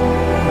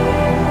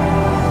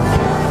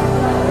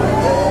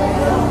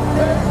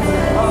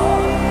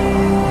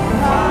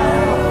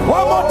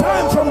 One more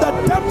time from the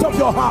depth of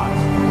your heart.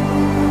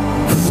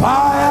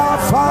 Fire,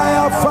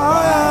 fire,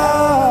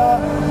 fire,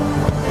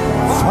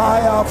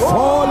 fire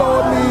fall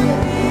on me.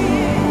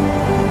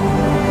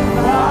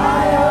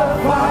 Fire,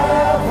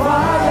 fire,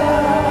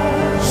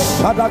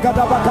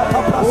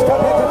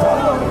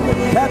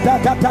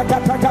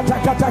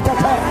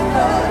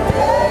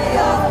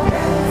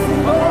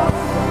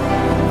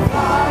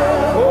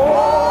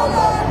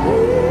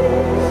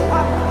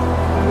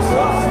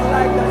 just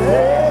like the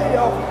day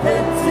of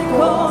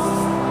Pentecost.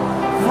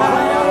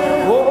 Fire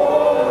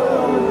fall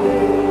on me.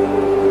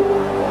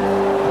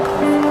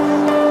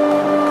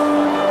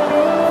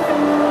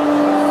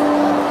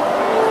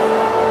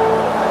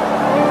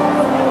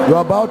 You're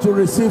about to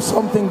receive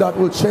something that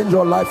will change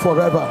your life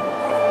forever.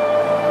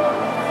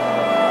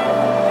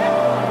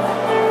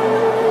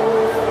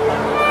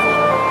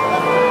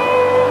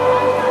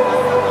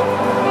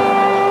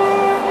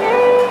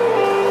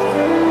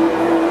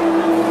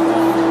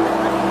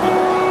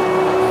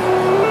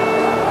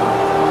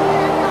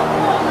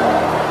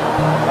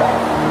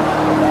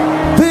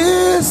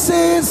 This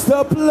is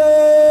the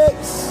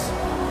place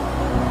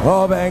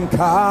of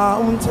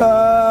encounter.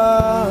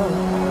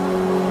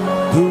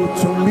 Do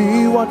to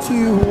me what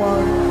you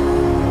want.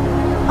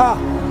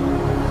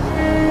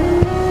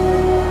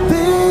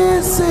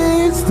 This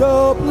is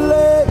the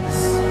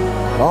place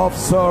of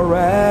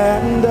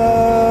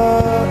surrender.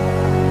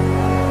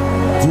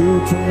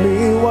 Do to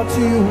me what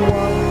you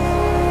want.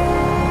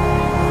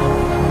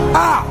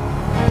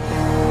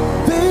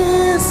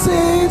 This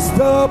is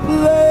the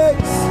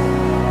place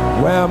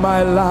where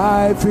my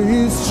life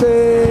is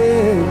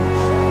changed.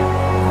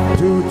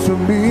 Do to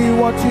me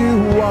what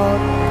you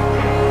want.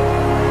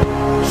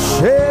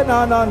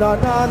 Na na na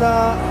na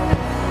na.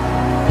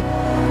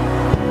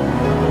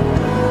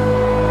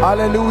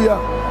 Hallelujah.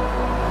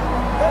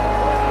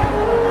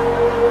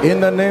 In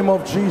the name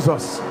of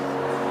Jesus.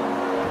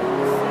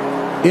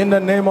 In the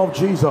name of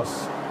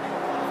Jesus.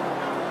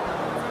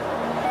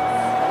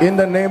 In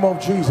the name of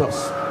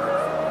Jesus.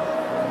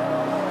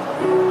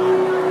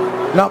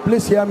 Now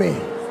please hear me.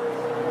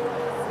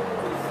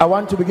 I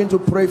want to begin to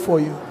pray for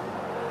you.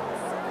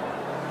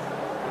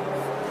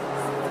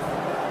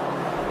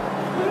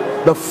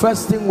 The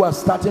first thing we're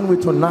starting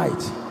with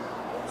tonight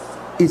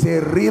is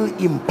a real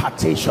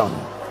impartation.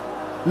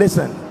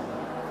 Listen,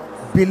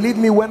 believe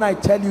me when I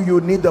tell you, you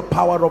need the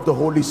power of the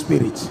Holy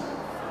Spirit.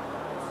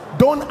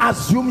 Don't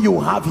assume you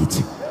have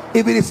it.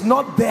 If it is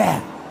not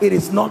there, it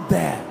is not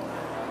there.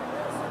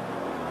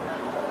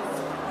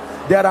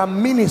 There are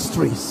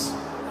ministries,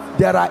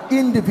 there are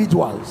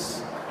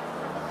individuals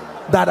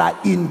that are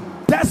in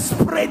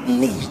desperate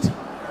need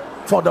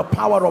for the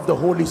power of the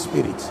Holy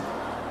Spirit.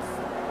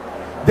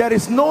 There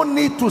is no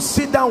need to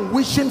sit down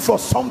wishing for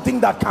something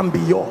that can be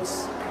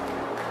yours.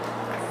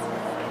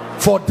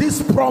 For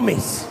this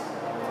promise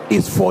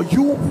is for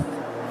you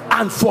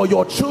and for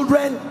your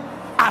children,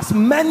 as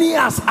many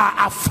as are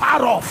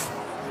afar off,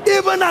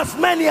 even as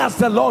many as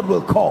the Lord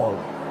will call.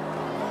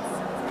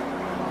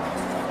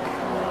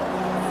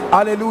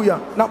 Hallelujah.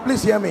 Now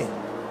please hear me.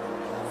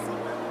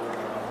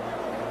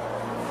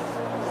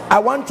 I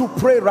want to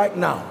pray right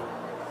now.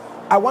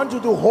 I want you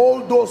to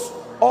hold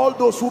all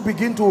those who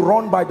begin to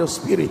run by the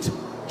Spirit.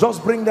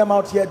 Just bring them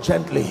out here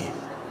gently.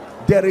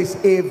 There is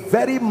a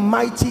very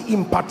mighty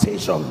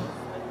impartation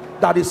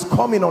that is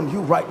coming on you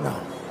right now.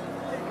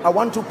 I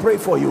want to pray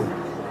for you.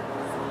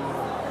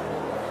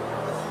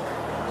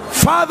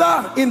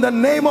 Father, in the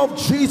name of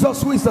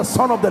Jesus, who is the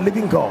Son of the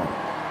living God,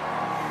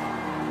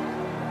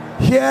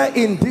 here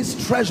in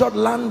this treasured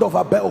land of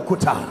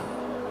Abeokuta,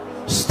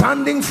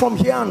 standing from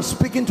here and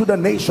speaking to the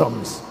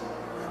nations,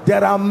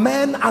 there are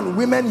men and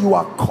women you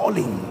are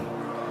calling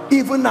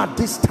even at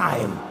this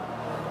time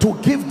to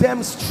give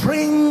them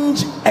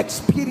strange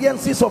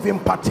experiences of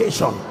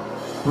impartation.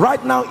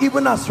 Right now,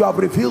 even as you have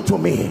revealed to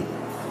me,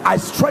 I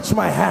stretch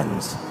my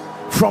hands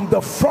from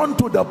the front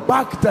to the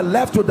back, the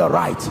left to the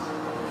right.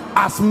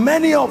 As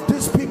many of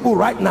these people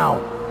right now,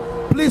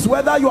 please,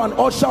 whether you're an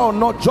usher or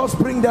not, just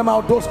bring them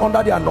out, those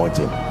under the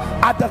anointing.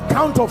 At the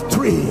count of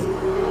 3,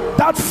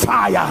 that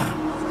fire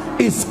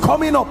is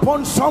coming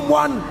upon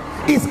someone.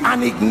 Is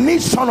an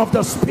ignition of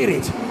the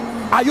Spirit.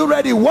 Are you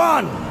ready?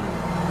 1,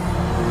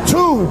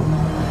 2,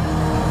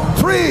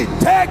 3.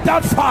 Take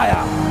that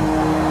fire.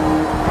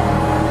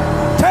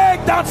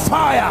 Take that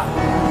fire.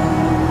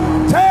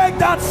 Take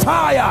that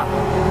fire.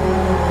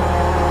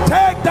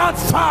 Take that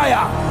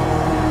fire.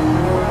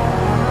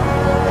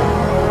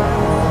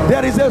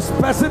 There is a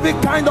specific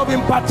kind of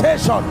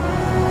impartation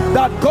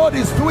that God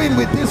is doing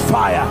with this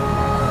fire.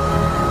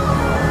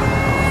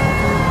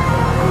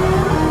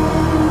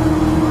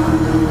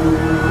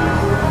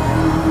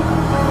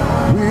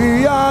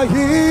 We are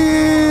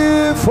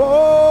here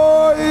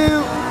for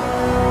you.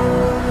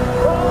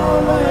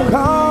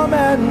 Come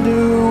and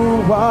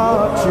do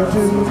what you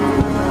do.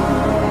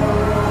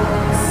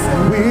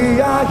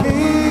 We are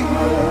here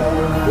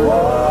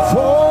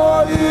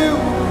for you.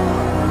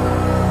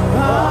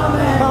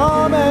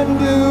 Come and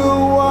do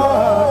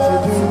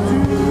what you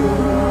do.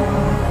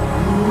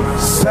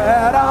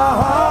 Set our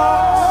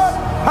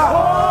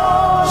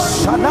hearts.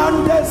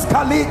 Shanandes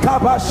kalika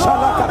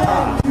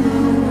bashalakata.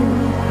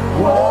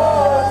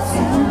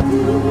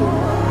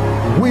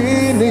 We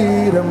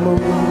need a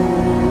move.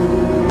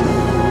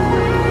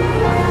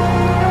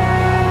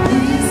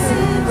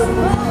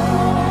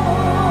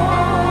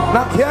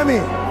 Now hear me.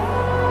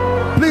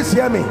 Please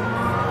hear me.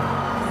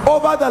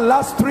 Over the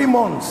last 3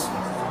 months,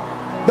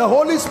 the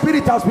Holy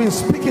Spirit has been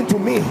speaking to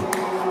me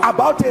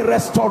about a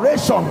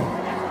restoration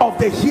of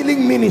the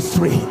healing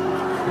ministry.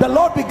 The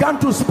Lord began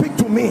to speak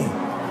to me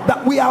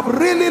that we have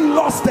really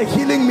lost the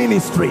healing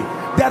ministry.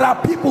 There are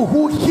people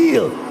who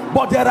heal,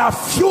 but there are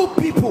few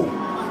people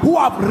who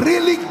have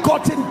really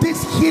gotten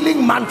this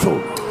healing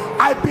mantle.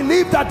 I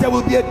believe that there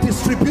will be a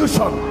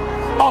distribution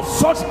of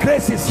such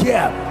graces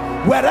here.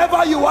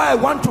 Wherever you are, I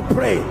want to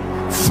pray.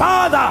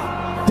 Father,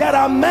 there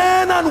are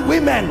men and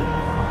women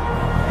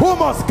who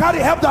must carry,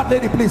 help that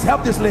lady please,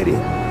 help this lady,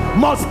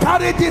 must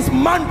carry this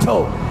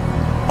mantle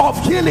of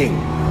healing.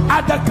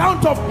 At the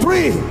count of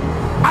 3,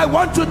 I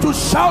want you to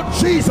shout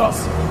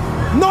Jesus.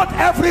 Not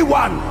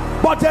everyone,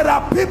 but there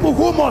are people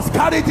who must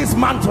carry this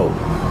mantle.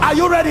 Are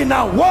you ready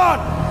now? 1,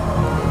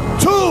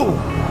 2,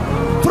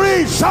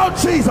 3. Shout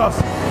Jesus.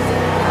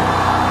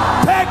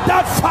 Take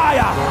that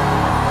fire.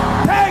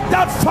 Take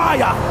that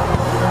fire.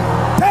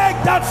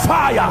 Take that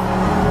fire.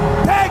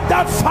 Take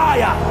that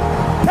fire.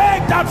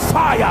 Take that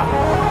fire.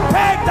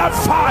 Take that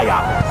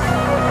fire.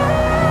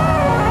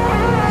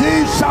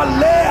 Ye shall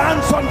lay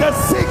hands on the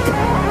sick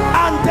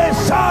and they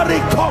shall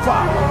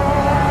recover.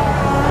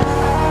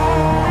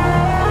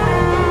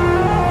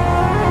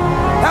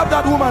 Help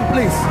that woman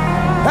please.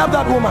 Help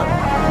that woman.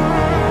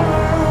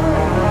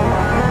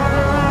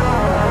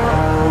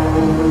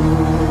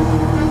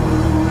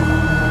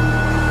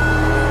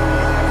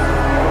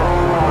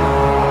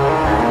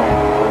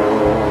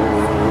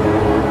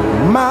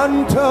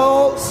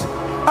 Mantles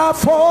are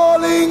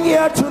falling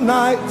here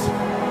tonight.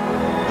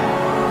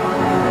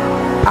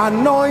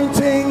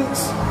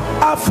 Anointings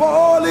are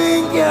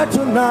falling here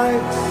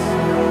tonight.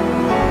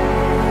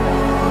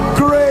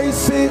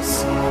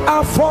 Graces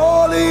are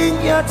falling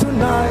here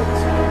tonight.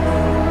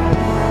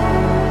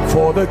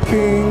 For the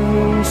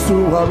kings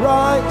to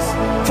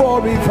arise,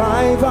 for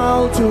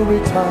revival to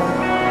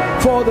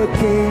return, for the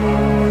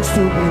kings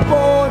to be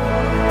born,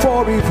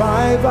 for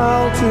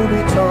revival to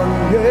return.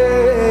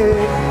 Yeah.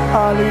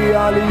 Ali,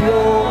 Ali,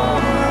 oh,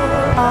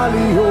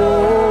 Ali,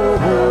 oh,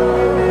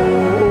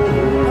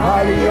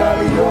 Ali,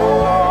 Ali,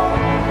 oh,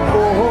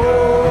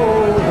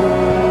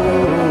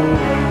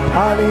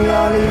 Ali,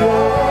 Ali,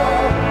 oh,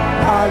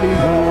 Ali,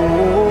 oh,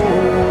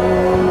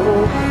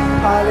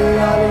 Ali,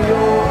 Ali.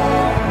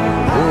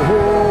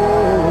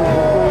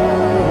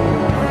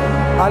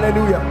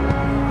 Hallelujah.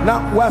 Now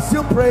we're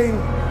still praying.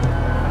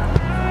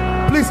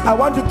 Please, I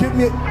want to give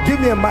me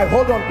a mic.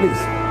 Hold on, please.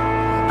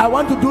 I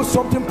want to do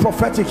something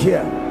prophetic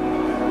here.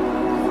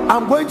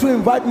 I'm going to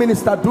invite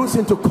Minister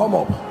Dulcin to come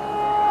up,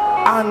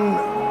 and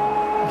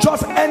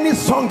just any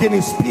song in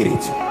his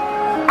spirit.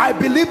 I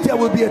believe there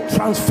will be a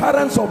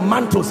transference of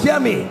mantles. Hear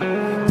me.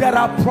 There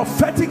are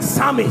prophetic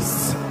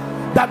psalmists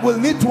that will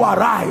need to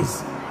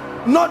arise,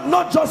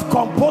 not just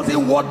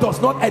composing what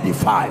does not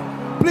edify.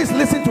 Please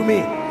listen to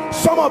me.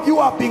 Some of you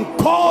have been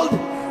called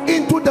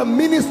into the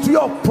ministry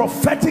of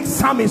prophetic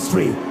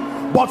psalmistry,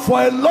 but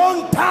for a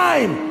long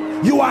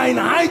time you are in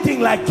hiding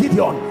like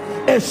Gideon.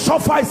 A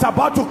shofar is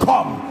about to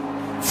come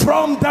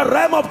from the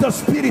realm of the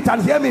spirit.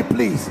 And hear me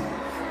please,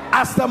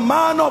 as the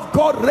man of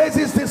God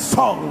raises this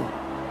song,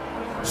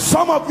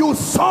 some of you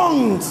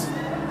songs,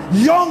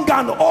 young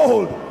and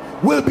old,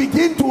 will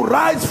begin to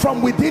rise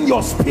from within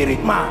your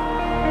spirit, man.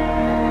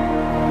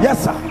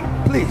 Yes sir,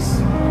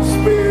 please.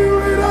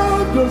 Spirit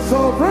of the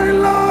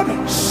sovereign Lord,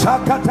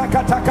 come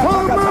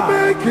and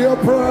make your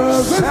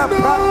presence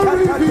known,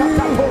 reveal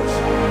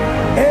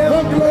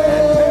the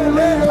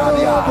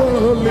glory of the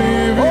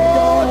living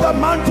God. The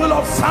mantle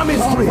of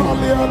psalmistry.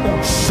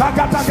 Spirit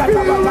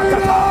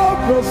of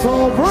the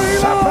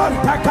sovereign Lord,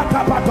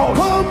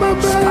 come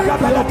and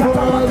make your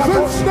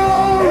presence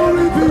known,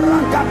 reveal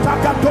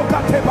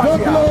the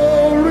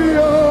glory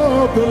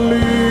of the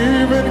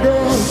living God.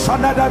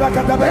 And let the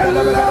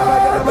weight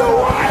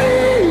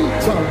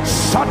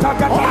of the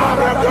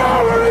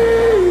glory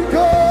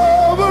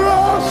cover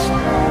us.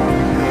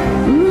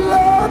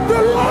 Let the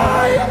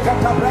light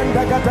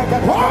of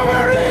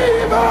a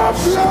river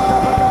flow.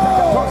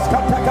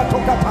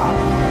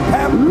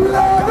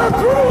 Let the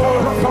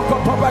truth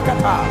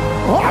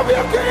of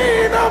your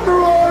kingdom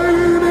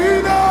reign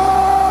in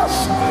us.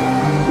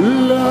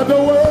 Let the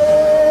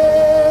weight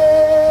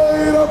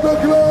of the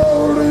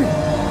glory,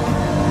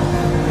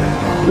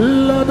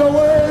 let the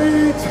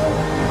weight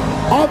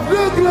of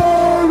the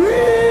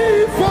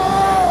glory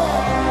fall.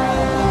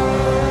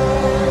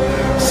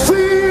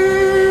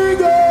 Sing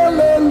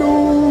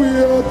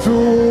hallelujah to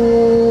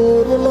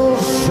the Lord.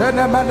 Sing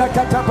hallelujah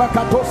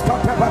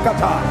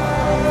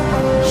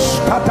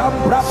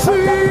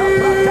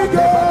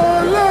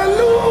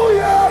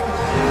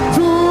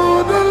to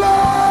the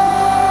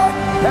Lord.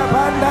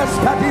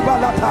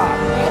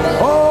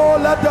 Oh,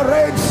 let the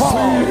rain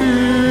fall.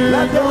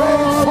 Let the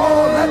rain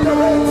fall. Let the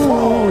rain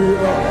fall.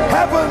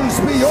 Heavens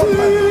be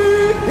open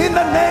in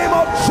the name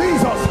of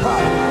Jesus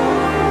Christ.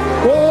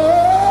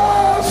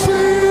 Oh,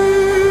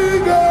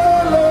 sing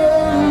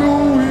hallelujah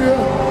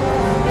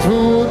to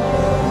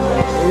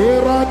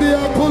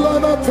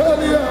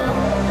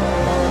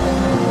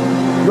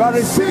you are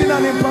receiving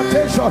an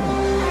impartation.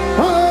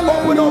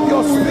 Open up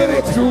your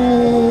spirit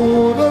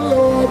to the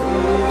Lord.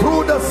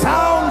 Through the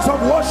sounds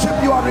of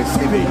worship you are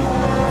receiving.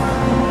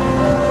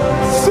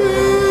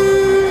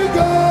 Sing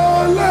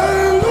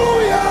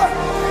hallelujah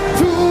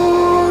to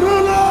the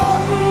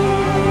Lord.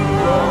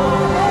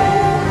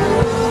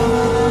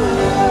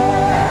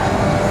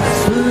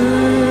 Sing,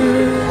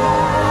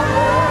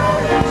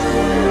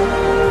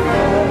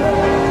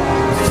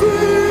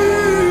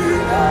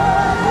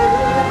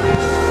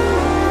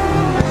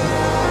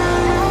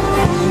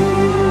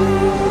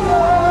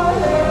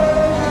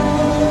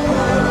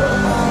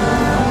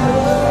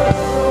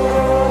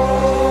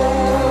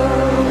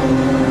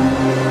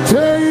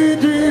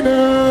 changing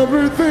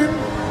everything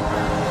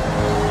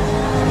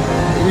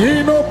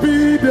in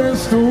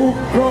obedience to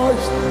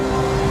Christ,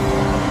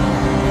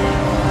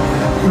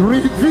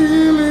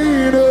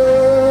 revealing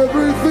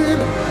everything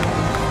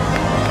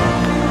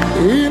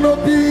in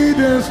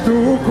obedience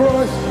to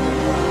Christ,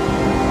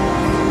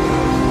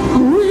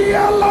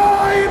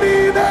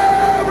 realigning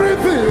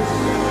everything,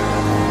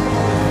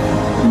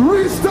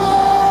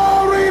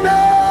 restoring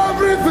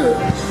everything,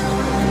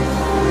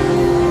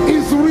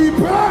 is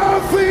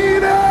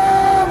rebirthing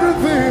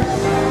everything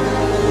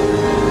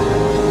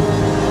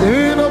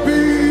in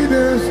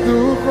obedience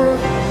to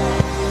Christ.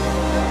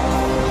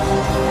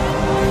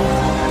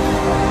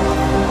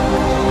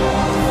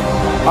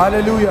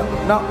 Hallelujah.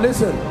 Now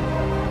listen,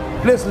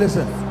 please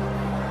listen.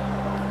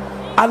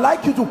 I'd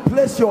like you to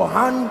place your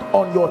hand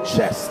on your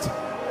chest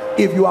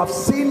if you have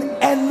seen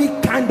any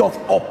kind of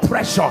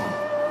oppression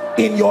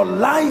in your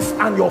life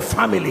and your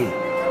family.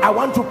 I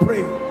want to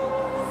pray.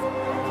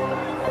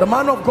 The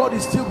man of God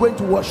is still going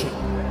to worship.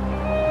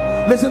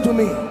 Listen to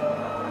me.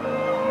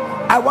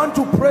 I want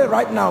to pray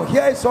right now.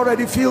 Here it's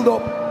already filled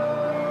up,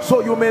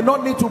 so you may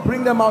not need to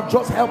bring them out,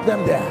 just help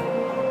them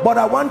there. But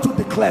I want to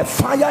declare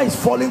fire is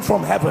falling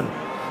from heaven.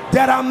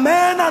 There are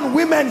men and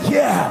women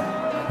here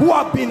who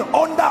have been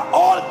under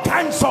all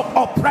kinds of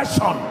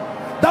oppression.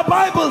 The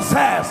Bible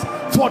says,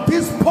 for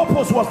this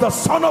purpose was the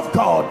Son of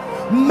God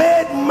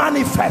made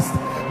manifest,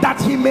 that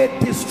he may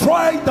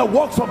destroy the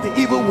works of the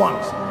evil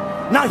ones.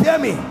 Now hear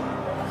me.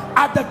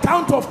 At the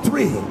count of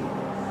 3,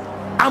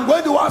 I'm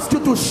going to ask you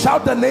to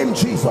shout the name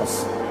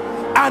Jesus.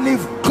 And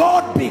if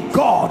God be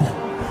God,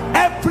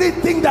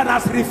 everything that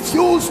has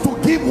refused to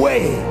give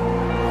way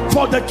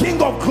for the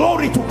King of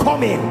Glory to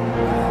come in,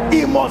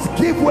 It must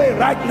give way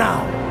right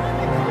now,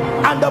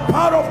 and the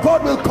power of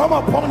God will come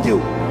upon you.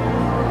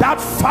 That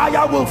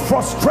fire will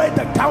frustrate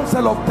the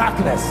counsel of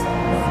darkness.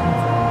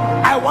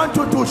 I want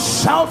you to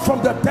shout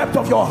from the depth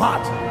of your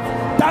heart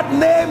that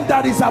name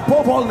that is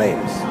above all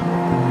names.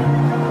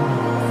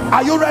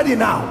 Are you ready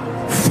now?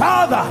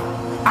 Father,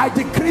 I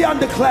decree and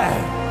declare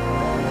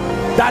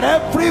that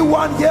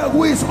everyone here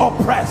who is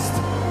oppressed,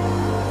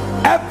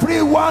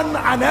 everyone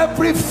and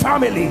every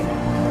family,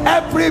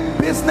 every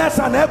business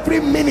and every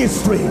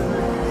ministry,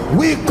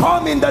 we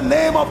come in the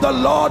name of the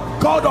Lord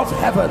God of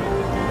heaven,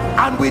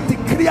 and we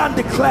decree and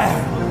declare,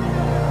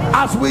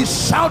 as we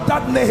shout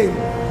that name,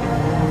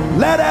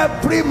 let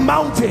every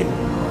mountain,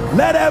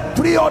 let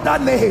every other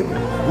name,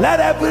 let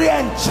every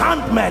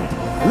enchantment,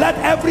 let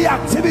every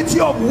activity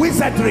of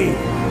wizardry,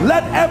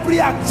 let every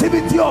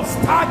activity of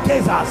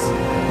stargazers,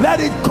 let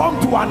it come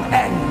to an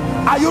end.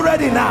 Are you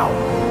ready now?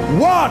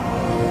 1,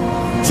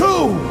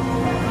 2,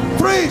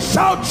 3,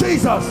 shout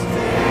Jesus.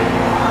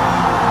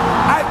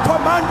 I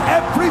command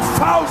every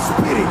foul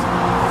spirit,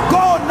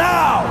 go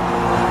now,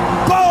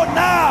 go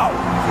now,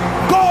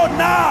 go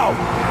now,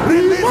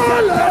 release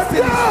their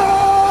destiny.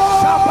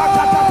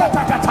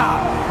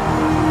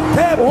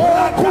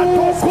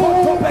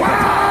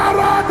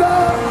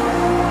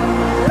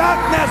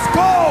 Darkness,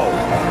 go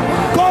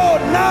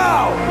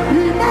now,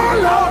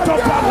 out of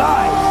their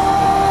lives,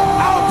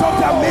 out of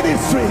their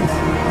ministries,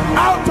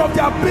 out of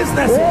their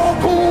businesses.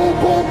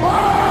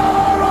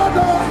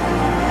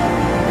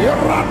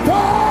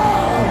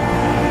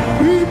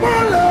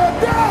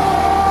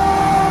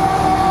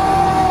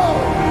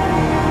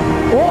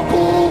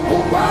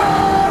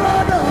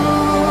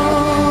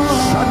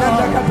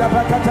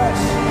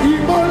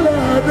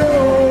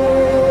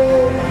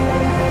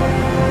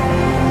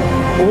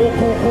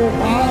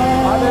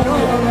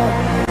 Hallelujah.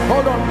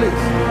 Hold on,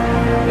 please.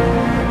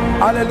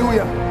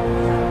 Hallelujah.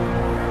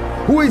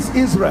 Who is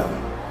Israel?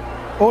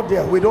 Oh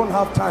dear, we don't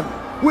have time.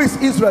 Who is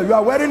Israel? You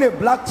are wearing a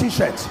black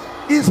t-shirt.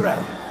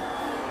 Israel,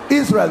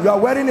 you are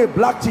wearing a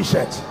black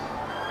t-shirt.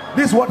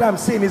 This is what I'm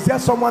seeing. Is there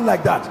someone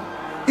like that?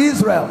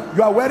 Israel,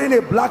 you are wearing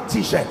a black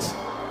t-shirt.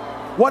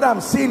 What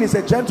I'm seeing is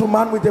a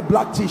gentleman with a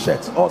black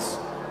t-shirt. Us.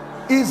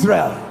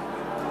 Israel,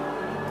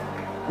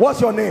 what's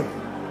your name?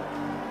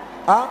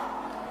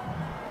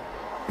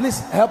 Please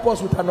help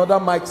us with another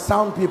mic.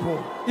 Sound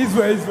people.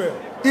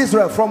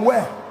 Israel, from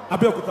where?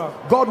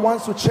 God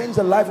wants to change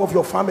the life of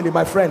your family,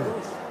 my friend.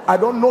 I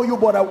don't know you,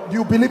 but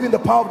you believe in the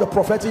power of the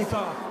prophetic.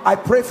 I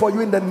pray for you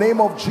in the name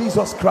of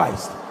Jesus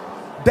Christ.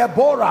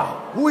 Deborah,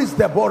 who is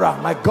Deborah?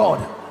 My God,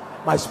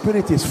 my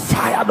spirit is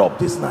fired up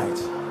this night.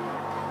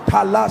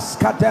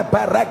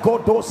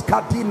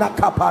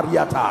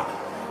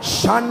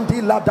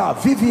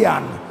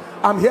 Vivian,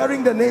 I'm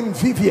hearing the name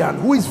Vivian.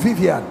 Who is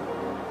Vivian?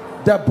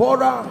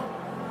 Deborah,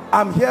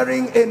 I'm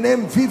hearing a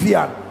name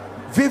Vivian.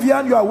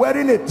 Vivian, you are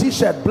wearing a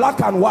t-shirt,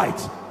 black and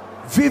white.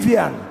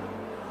 Vivian,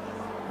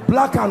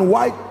 black and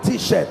white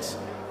t-shirt.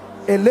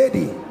 A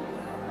lady.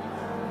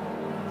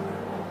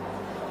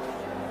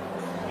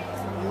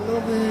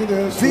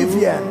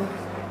 Vivian.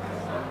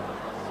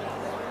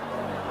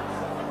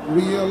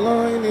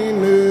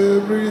 Realigning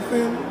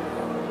everything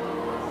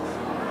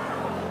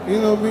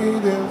in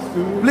obedience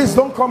to. Please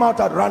don't come out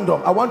at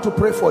random. I want to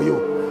pray for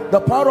you. The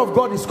power of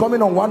God is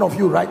coming on one of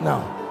you right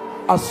now.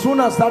 As soon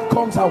as that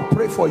comes, I'll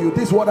pray for you.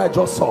 This is what I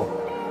just saw.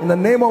 In the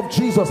name of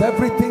Jesus,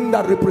 everything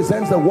that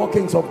represents the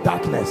workings of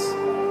darkness.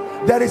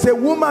 There is a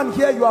woman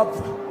here, you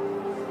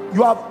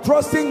are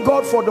trusting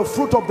God for the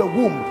fruit of the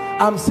womb.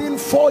 I'm seeing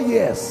 4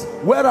 years.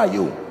 Where are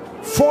you?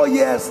 4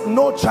 years,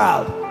 no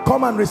child.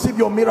 Come and receive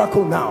your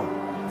miracle now.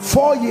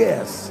 4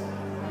 years,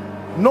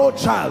 no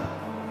child.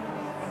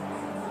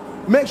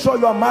 Make sure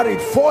you are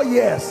married. 4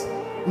 years,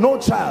 no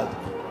child.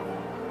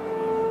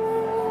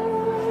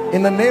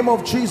 In the name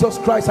of Jesus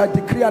Christ, I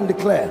decree and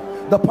declare,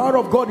 the power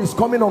of God is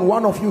coming on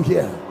one of you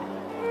here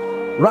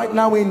right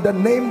now, in the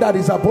name that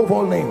is above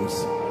all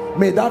names.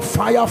 May that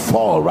fire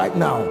fall right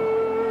now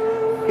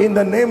in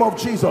the name of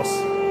Jesus.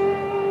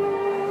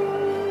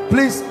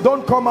 Please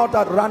don't come out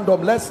at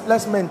random.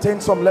 Let's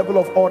maintain some level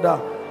of order.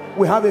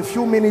 We have a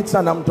few minutes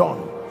and I'm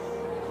done.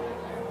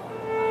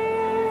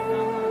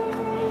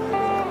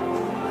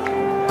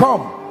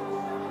 Come.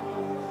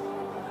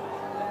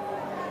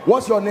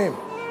 What's your name?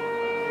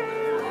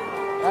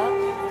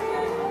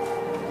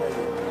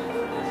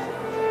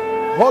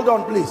 Hold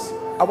on, please.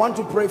 I want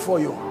to pray for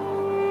you.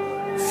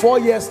 4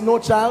 years, no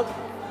child.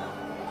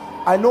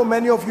 I know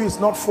many of you, it's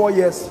not 4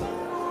 years.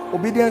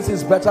 Obedience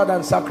is better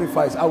than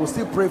sacrifice. I will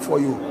still pray for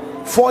you.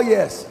 4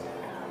 years.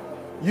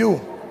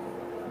 You.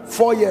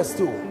 4 years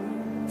too.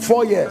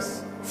 4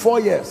 years. 4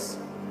 years.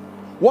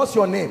 What's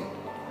your name?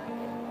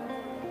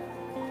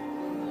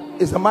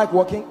 Is the mic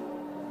working?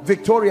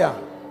 Victoria.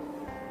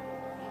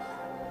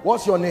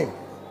 What's your name?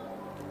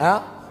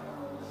 Huh?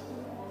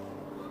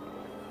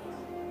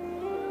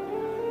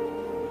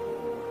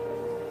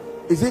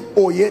 Is it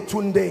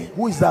Oyetunde?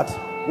 Who is that?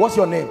 What's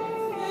your name?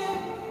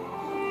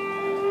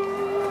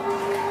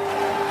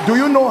 Do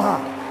you know her?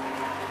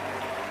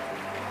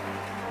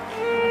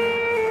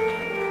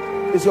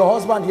 Is your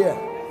husband here?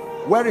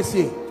 Where is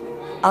he?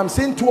 I'm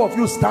seeing two of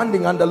you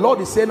standing, and the Lord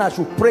is saying I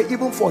should pray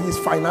even for his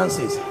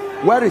finances.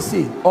 Where is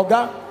he?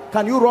 Oga,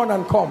 can you run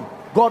and come?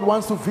 God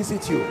wants to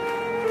visit you.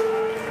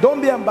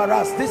 Don't be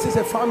embarrassed. This is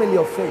a family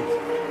of faith.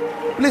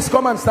 Please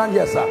come and stand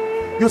here,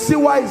 sir. You see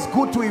why it's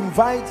good to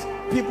invite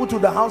people to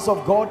the house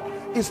of God?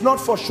 It's not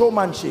for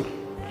showmanship.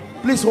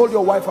 Please hold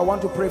your wife. I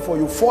want to pray for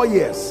you. 4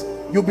 years.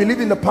 You believe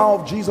in the power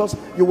of Jesus.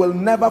 You will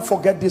never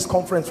forget this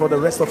conference for the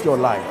rest of your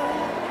life.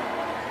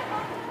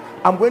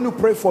 I'm going to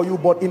pray for you,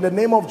 but in the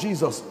name of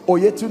Jesus.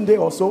 Oyetunde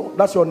also,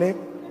 that's your name,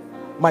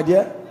 my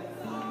dear.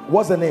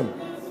 What's the name?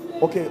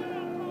 Okay,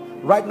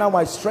 right now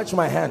I stretch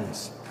my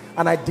hands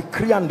and I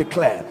decree and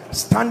declare,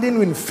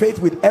 standing in faith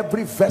with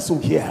every vessel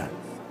here.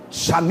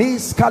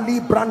 Shanice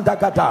Kali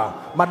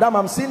Brandagada. Madam,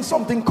 I'm seeing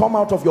something come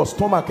out of your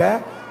stomach.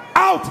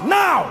 Out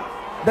now!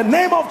 The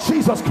name of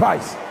Jesus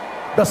Christ,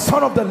 the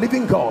Son of the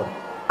living God,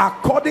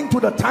 according to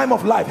the time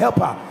of life. Help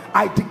her.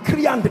 I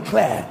decree and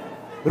declare,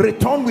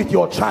 return with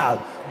your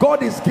child.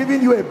 God is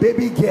giving you a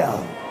baby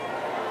girl.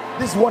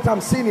 This is what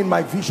I'm seeing in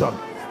my vision.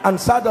 And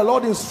sir, the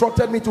Lord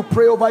instructed me to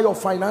pray over your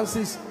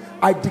finances.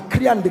 I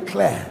decree and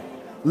declare,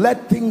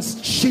 let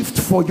things shift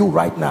for you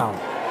right now.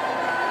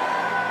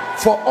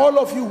 For all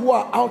of you who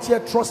are out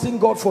here trusting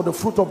God for the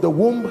fruit of the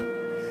womb,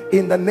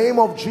 in the name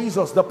of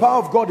Jesus, the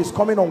power of God is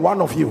coming on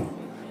one of you.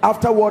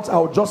 Afterwards,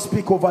 I'll just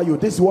speak over you.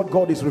 This is what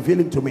God is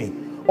revealing to me.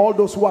 All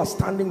those who are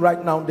standing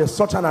right now, there's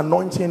such an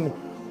anointing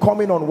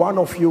coming on one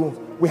of you.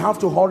 We have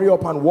to hurry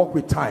up and walk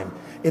with time.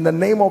 In the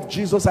name of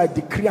Jesus, I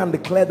decree and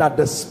declare that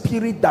the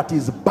spirit that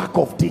is back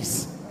of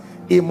this,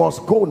 it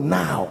must go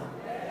now.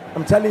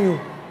 I'm telling you,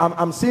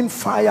 I'm seeing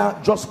fire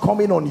just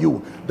coming on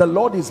you. The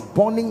Lord is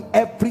burning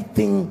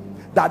everything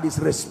that is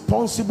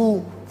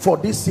responsible for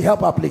this, help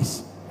her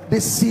please,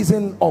 this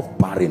season of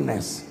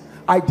barrenness.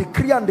 I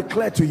decree and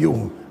declare to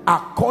you,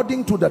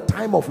 according to the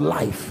time of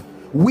life,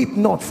 weep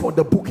not, for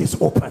the book is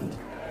opened.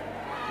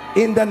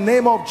 In the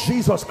name of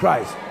Jesus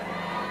Christ.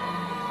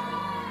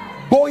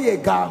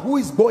 Boyega, who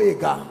is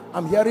Boyega?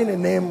 I'm hearing a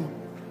name,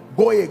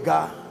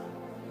 Boyega.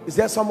 Is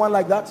there someone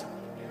like that?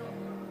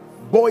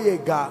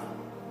 Boyega.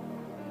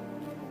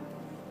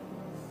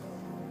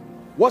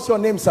 What's your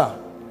name, sir?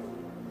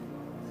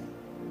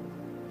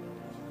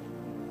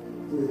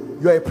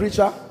 You're a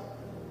preacher?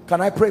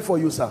 Can I pray for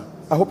you, sir?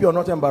 I hope you're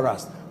not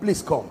embarrassed.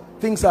 Please come.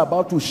 Things are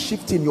about to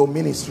shift in your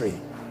ministry.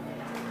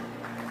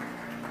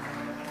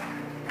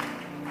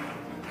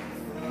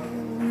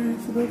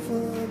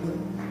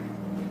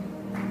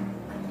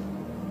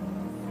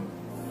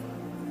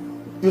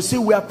 You see,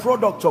 we are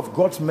products of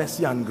God's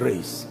mercy and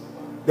grace.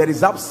 There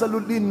is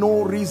absolutely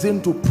no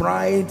reason to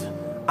pride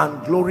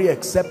and glory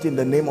except in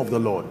the name of the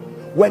Lord.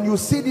 When you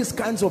see these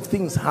kinds of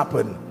things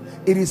happen,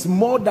 it is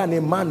more than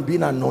a man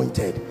being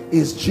anointed.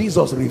 It's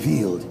Jesus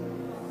revealed.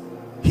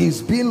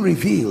 He's been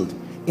revealed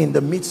in the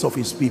midst of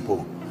his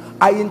people.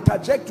 I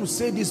interject to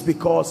say this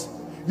because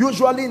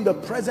usually in the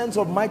presence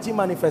of mighty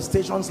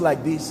manifestations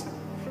like this,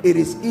 it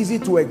is easy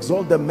to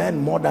exalt the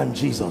man more than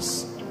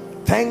Jesus.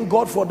 Thank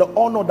God for the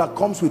honor that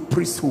comes with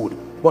priesthood.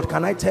 But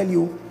can I tell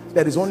you,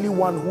 there is only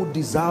one who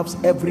deserves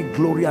every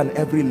glory and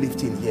every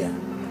lifting here.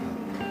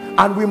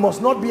 And we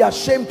must not be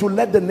ashamed to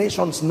let the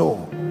nations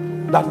know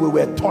that we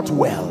were taught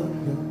well.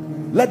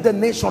 Let the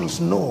nations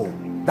know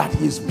that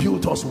he's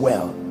built us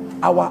well.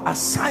 Our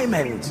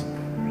assignment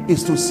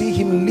is to see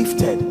him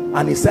lifted.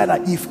 And he said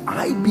that if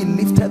I be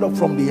lifted up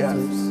from the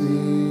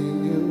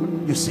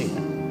earth, you see,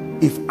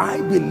 if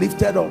I be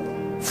lifted up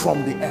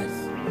from the earth.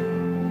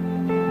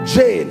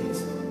 Jane,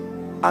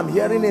 I'm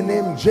hearing a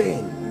name,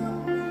 Jane.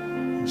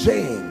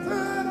 Jane.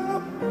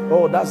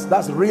 Oh,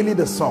 that's really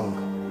the song.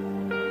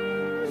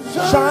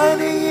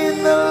 Shining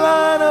in the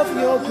light of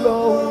your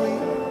glory,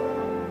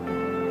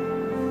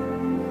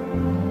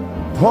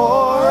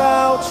 pour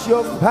out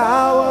your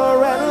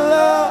power and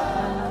love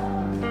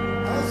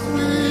as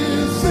we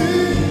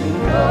sing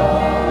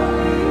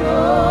holy,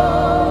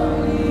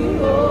 holy,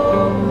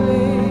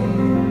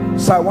 holy.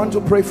 So I want to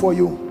pray for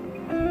you,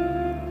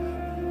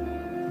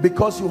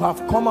 because you have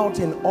come out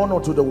in honor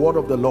to the word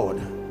of the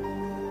Lord.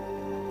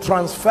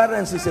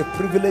 Transference is a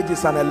privilege,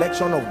 it's an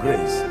election of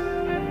grace.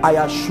 I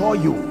assure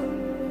you,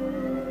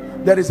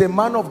 there is a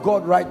man of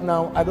God right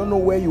now. I don't know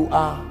where you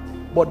are,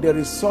 but there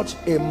is such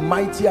a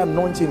mighty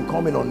anointing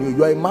coming on you.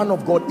 You are a man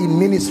of God in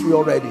ministry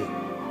already.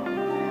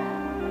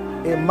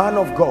 A man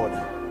of God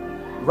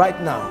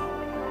right now.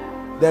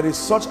 There is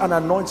such an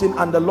anointing,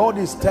 and the Lord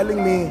is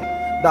telling me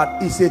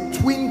that it's a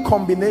twin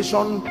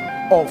combination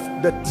of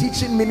the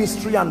teaching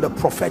ministry and the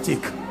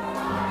prophetic.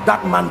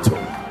 That mantle.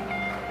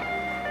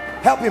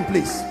 Help him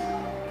please.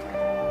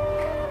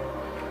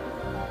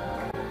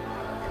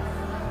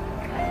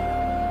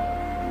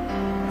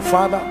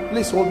 Father,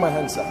 please hold my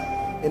hand, sir.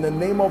 In the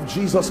name of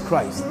Jesus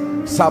Christ,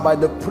 sir, by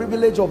the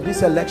privilege of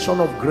this election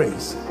of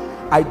grace,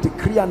 I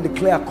decree and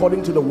declare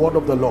according to the word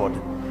of the Lord,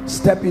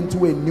 step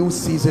into a new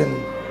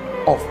season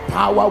of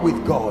power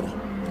with God.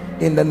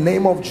 In the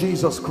name of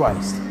Jesus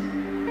Christ.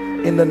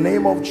 In the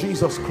name of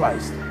Jesus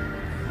Christ.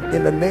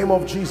 In the name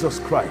of Jesus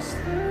Christ.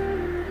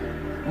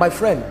 My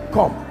friend,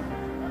 come.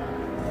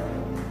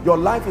 Your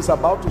life is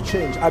about to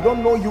change. I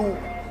don't know you,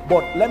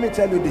 but let me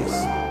tell you this.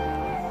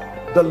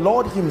 The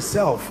Lord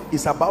himself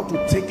is about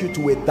to take you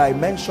to a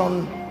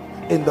dimension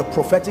in the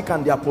prophetic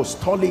and the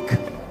apostolic.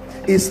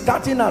 It's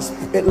starting as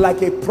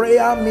like a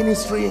prayer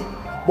ministry,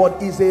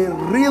 but is a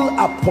real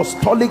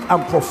apostolic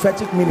and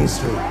prophetic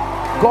ministry.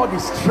 God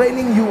is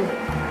training you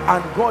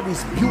and God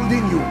is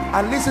building you.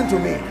 And listen to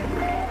me,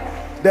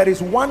 there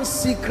is one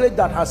secret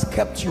that has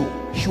kept you: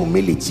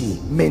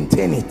 humility.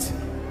 Maintain it.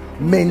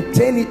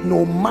 Maintain it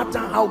no matter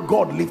how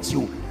God lifts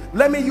you.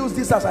 Let me use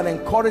this as an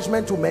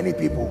encouragement to many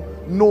people.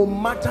 No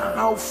matter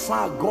how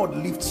far God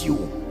lifts you,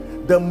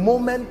 the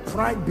moment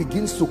pride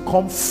begins to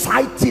come,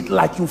 fight it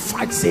like you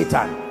fight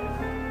Satan.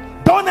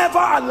 Don't ever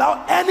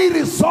allow any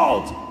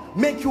result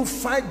make you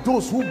fight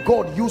those who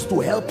God used to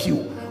help you,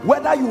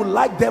 whether you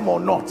like them or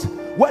not,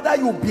 whether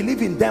you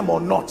believe in them or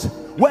not,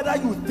 whether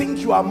you think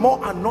you are more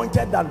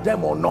anointed than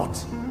them or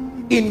not.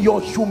 In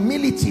your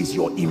humility is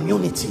your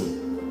immunity.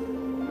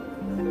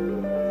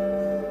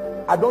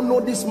 I don't know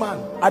this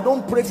man. I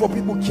don't pray for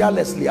people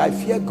carelessly. I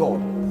fear God,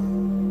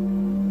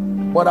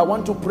 but I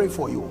want to pray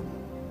for you.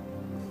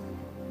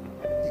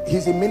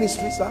 He's in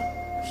ministry, sir,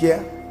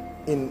 here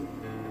in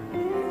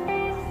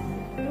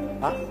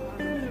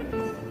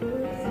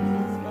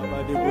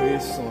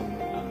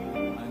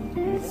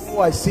oh,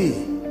 I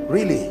see.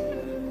 Really?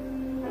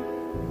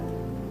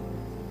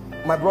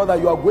 My brother,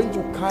 you are going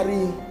to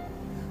carry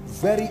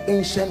very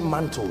ancient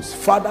mantles,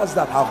 fathers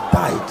that have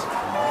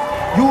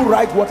died. You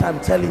write what I'm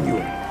telling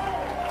you.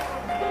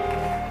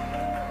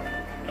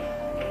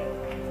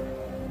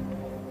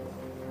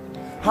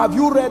 Have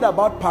you read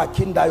about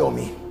Parkin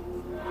Dayomi?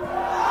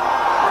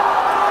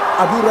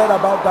 Have you read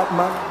about that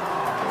man?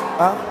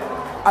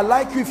 I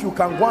like you if you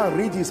can go and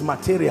read his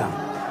material.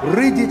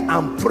 Read it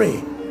and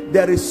pray.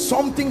 There is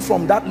something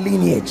from that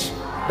lineage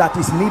that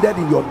is needed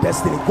in your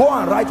destiny. Go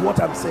and write what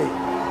I'm saying.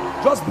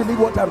 Just believe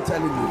what I'm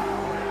telling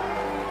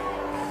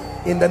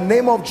you. In the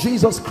name of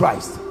Jesus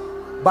Christ,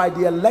 by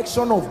the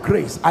election of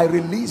grace, I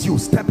release you.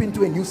 Step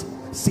into a new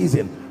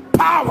season.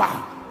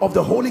 Power of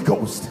the Holy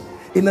Ghost.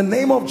 In the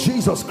name of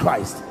Jesus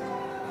Christ,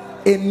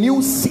 a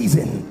new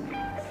season.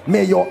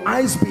 May your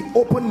eyes be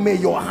open. May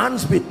your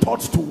hands be taught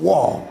to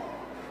war.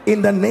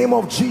 In the name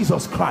of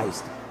Jesus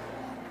Christ.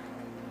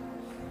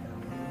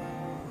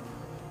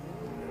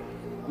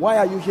 Why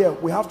are you here?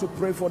 We have to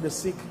pray for the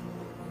sick.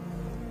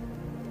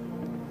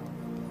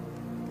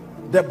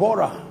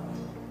 Deborah,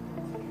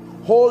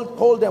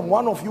 hold them.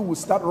 One of you will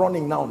start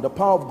running now. The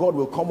power of God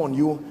will come on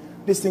you.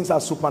 These things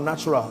are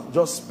supernatural.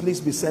 Just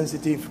please be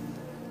sensitive.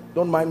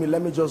 Don't mind me.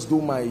 Let me just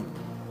do my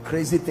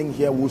crazy thing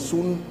here. We'll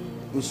soon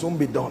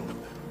be done.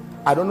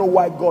 I don't know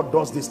why God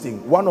does this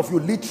thing. One of you,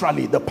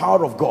 literally, the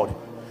power of God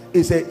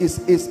is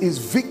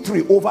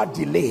victory over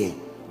delay.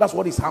 That's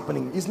what is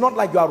happening. It's not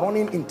like you are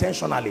running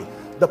intentionally.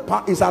 The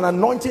power is an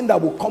anointing that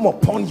will come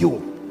upon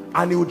you,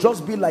 and it will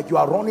just be like you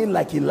are running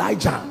like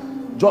Elijah.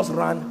 Just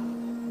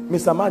run.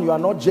 Mr. Man, you are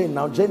not Jane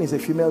now. Jane is a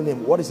female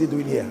name. What is he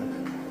doing here?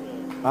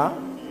 Huh?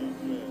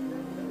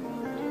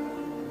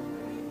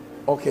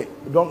 Okay,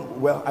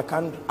 I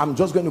can't. I'm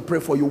just going to pray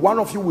for you. One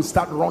of you will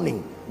start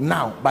running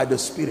now by the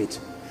Spirit.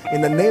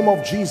 In the name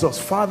of Jesus,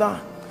 Father,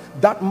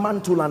 that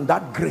mantle and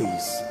that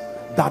grace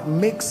that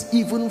makes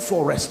even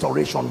for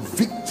restoration,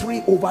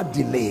 victory over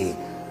delay,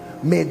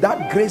 may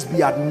that grace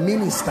be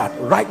administered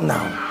right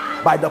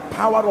now by the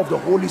power of the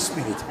Holy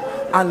Spirit.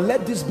 And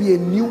let this be a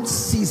new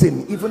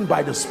season, even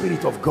by the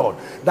Spirit of God,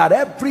 that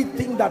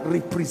everything that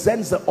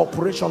represents the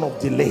operation of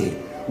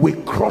delay, we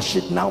crush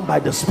it now by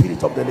the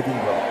Spirit of the living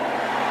God.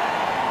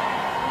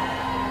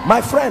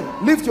 My friend,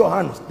 lift your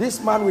hands. This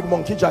man with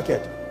monkey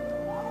jacket,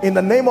 in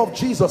the name of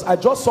Jesus, I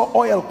just saw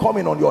oil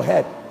coming on your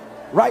head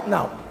right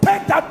now.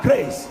 Take that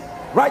grace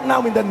right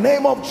now in the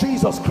name of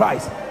Jesus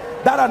Christ.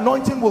 That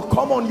anointing will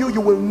come on you.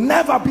 You will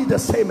never be the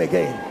same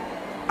again.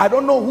 I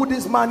don't know who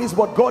this man is,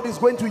 but God is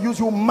going to use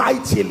you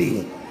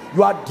mightily.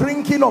 You are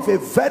drinking of a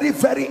very,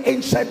 very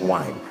ancient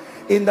wine.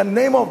 In the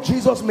name of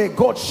Jesus, may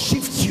God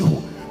shift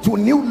you to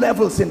new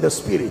levels in the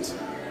Spirit.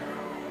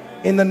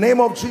 In the name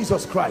of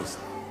Jesus Christ,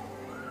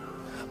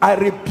 I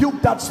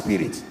rebuke that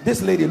spirit.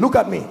 This lady, look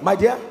at me, my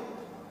dear.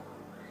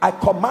 I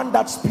command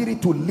that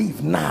spirit to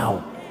leave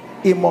now.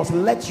 It must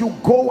let you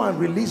go and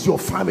release your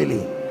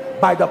family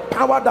by the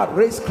power that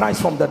raised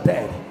Christ from the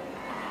dead.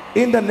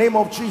 In the name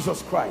of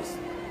Jesus Christ.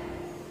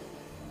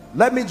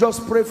 Let me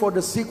just pray for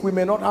the sick. We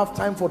may not have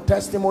time for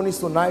testimonies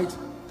tonight,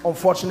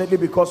 unfortunately,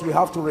 because we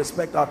have to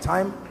respect our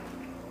time.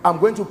 I'm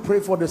going to pray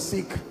for the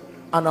sick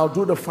and I'll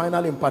do the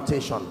final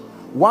impartation.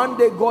 One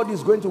day God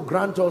is going to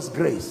grant us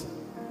grace.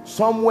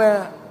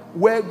 Somewhere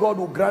where God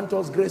will grant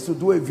us grace to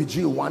do a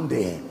vigil one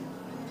day,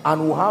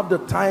 and we'll have the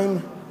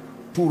time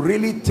to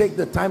really take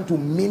the time to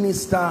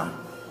minister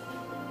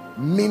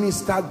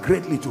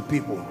greatly to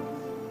people.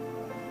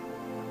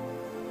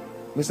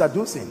 Mr.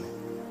 Dulcin,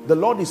 the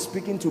Lord is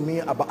speaking to me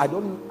about,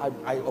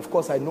 of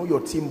course I know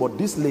your team, but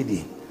this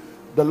lady,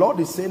 the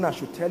Lord is saying I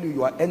should tell you,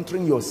 you are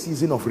entering your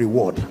season of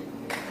reward.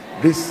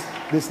 This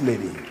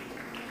lady,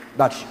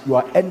 that you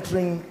are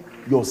entering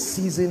your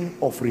season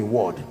of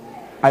reward.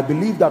 I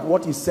believe that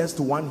what he says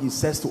to one, he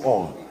says to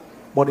all.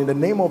 But in the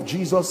name of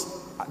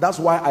Jesus, that's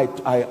why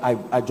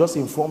I just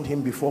informed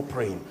him before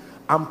praying.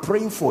 I'm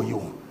praying for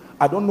you.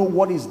 I don't know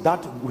what is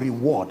that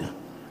reward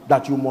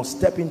that you must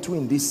step into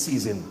in this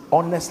season.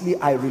 Honestly,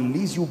 I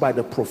release you by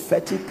the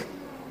prophetic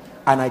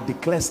and I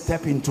declare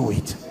step into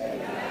it.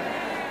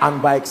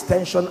 And by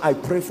extension, I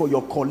pray for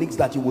your colleagues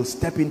that you will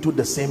step into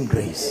the same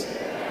grace.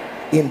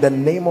 In the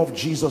name of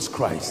Jesus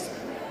Christ.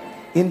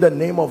 In the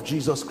name of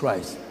Jesus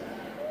Christ.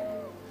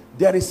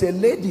 There is a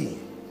lady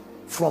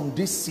from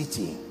this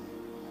city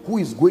who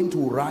is going to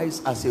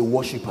rise as a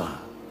worshiper.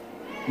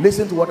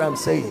 Listen to what I'm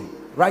saying.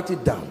 Write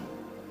it down.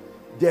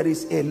 There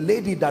is a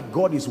lady that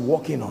God is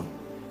working on.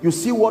 You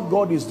see what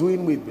God is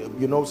doing with,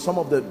 you know, some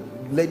of the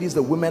ladies,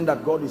 the women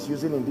that God is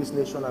using in this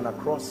nation and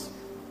across.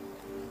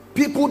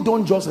 People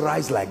don't just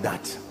rise like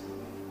that.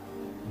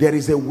 There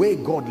is a way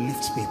God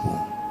lifts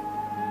people.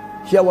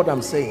 Hear what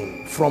I'm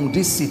saying. From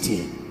this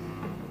city,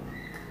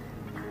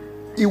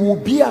 it will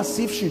be as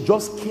if she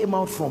just came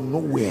out from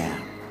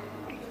nowhere.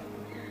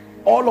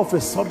 All of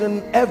a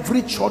sudden,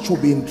 every church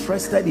will be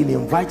interested in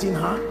inviting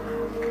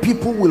her.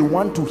 People will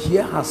want to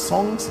hear her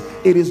songs.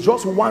 It is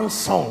just one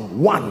song,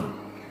 one,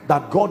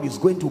 that God is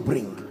going to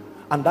bring,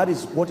 and that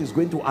is what is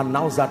going to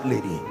announce that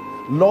lady.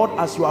 Lord,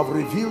 as you have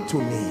revealed to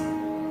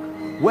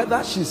me,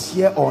 whether she's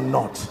here or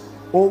not,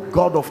 oh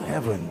God of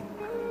heaven,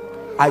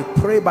 I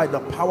pray by the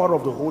power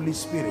of the Holy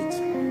Spirit,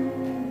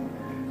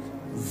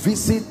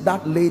 visit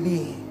that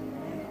lady,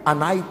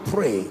 and I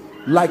pray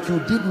like you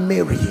did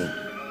Mary,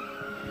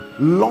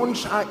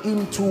 launch her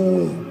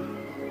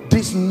into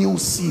this new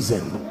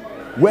season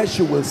where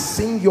she will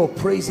sing your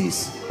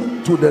praises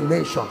to the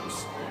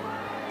nations.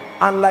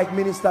 And like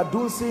Minister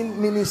Dunsin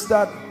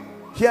ministered,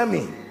 hear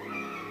me,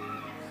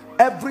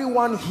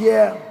 everyone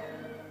here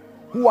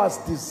who has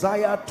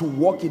desired to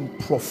walk in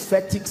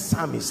prophetic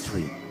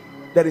psalmistry,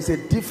 there is a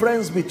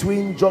difference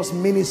between just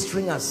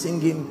ministering and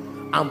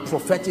singing and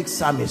prophetic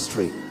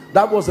psalmistry.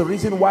 That was the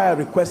reason why I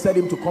requested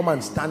him to come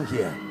and stand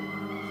here.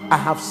 I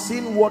have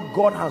seen what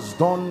God has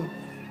done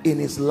in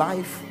his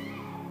life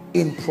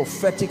in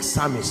prophetic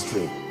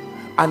psalmistry,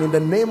 and in the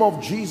name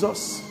of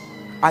Jesus,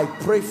 I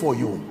pray for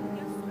you.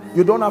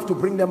 You don't have to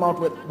bring them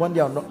out when they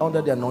are not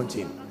under the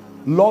anointing.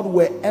 Lord,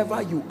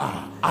 wherever you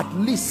are, at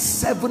least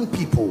 7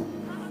 people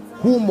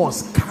who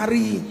must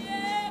carry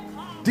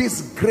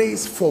this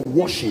grace for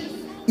worship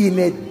in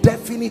a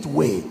definite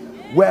way.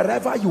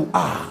 Wherever you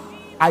are,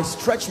 I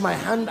stretch my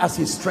hand as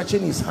he's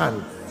stretching his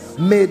hand.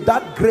 May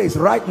that grace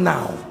right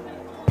now,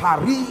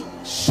 Pari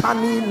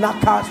Shani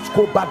Naka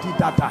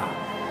Skobadidata,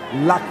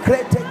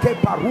 Lakrete ke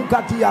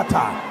Paruga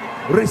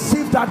Diata,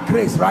 receive that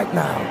grace right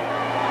now.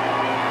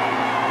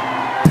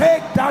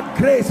 Take that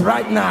grace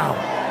right now.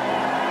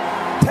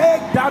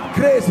 Take that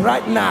grace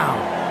right now.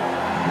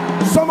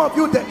 Some of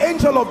you, the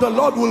angel of the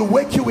Lord will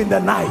wake you in the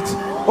night.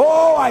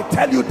 Oh, I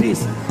tell you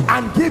this,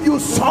 and give you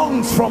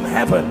songs from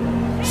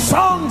heaven,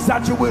 songs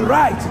that you will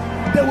write.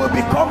 They will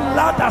become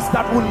ladders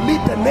that will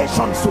lead the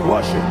nations to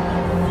worship.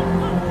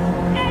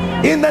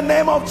 In the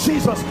name of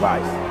Jesus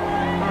Christ.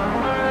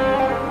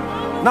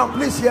 Now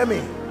please hear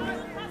me.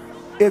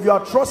 If you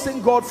are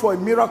trusting God for a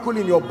miracle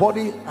in your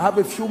body, I have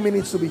a few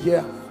minutes to be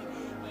here.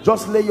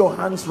 Just lay your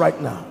hands right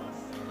now.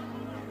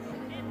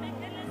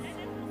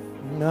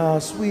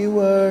 As we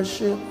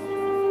worship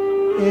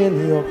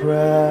in your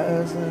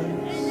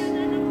presence,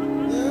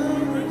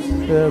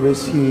 there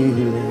is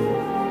healing.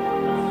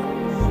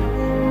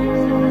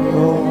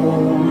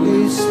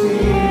 Holy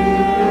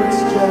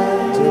Spirit's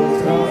gentle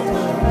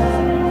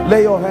touch,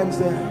 lay your hands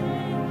there,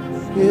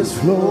 is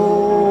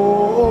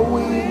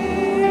flowing.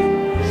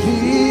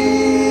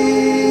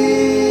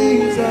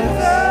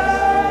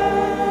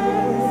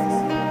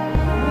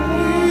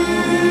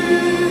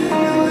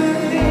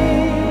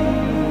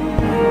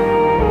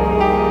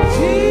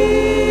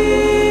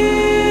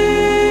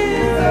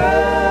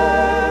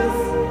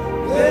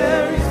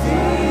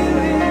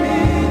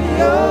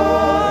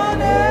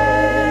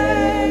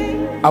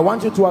 I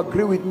want you to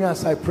agree with me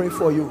as I pray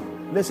for you.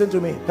 Listen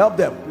to me. Help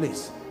them,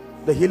 please.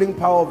 The healing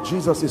power of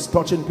Jesus is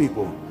touching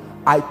people.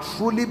 I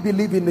truly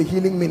believe in the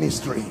healing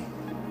ministry.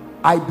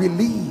 I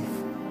believe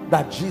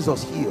that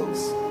Jesus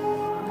heals.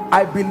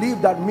 I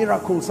believe that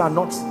miracles are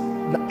not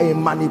a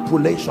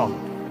manipulation.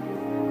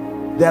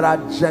 There are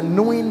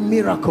genuine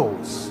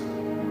miracles.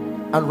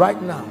 And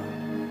right now,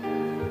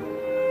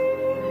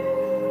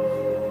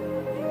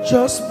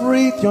 just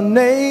breathe your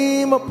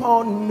name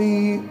upon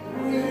me.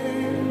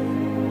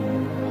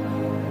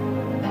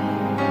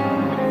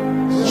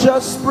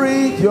 Just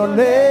breathe your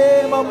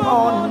name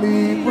upon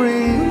me.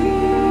 Breathe.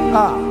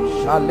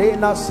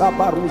 Shalena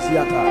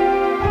Sabarusiata.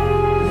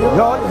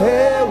 Your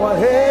name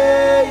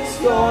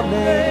is your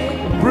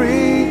name.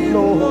 Breathe,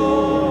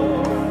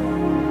 Lord.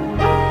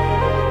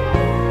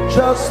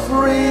 Just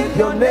breathe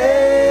your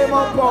name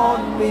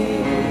upon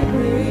me.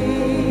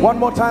 Breathe. One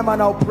more time and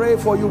I'll pray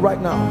for you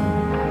right now.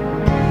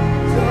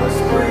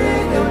 Just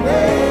breathe your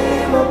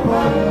name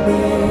upon me.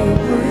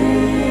 Breathe.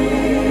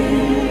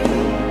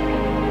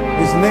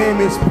 His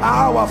name is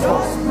powerful.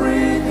 Just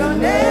breathe your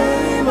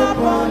name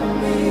upon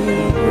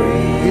me.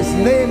 Breathe. His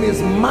name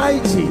is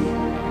mighty,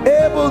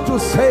 able to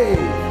save,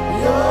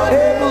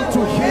 able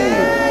to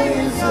heal.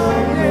 Is your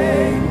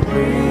name.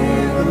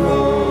 Breathe,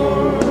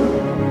 Lord.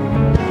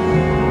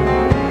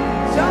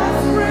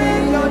 Just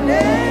breathe your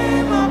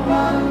name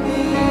upon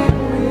me.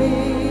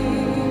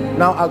 Breathe.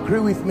 Now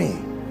agree with me.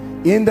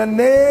 In the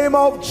name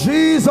of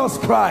Jesus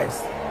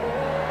Christ.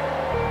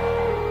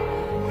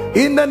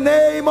 In the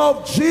name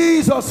of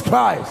Jesus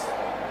Christ.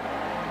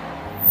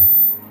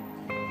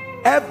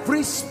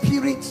 Every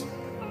spirit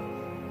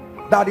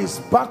that is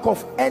back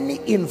of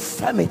any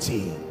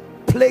infirmity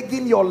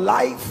plaguing your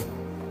life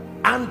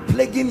and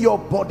plaguing your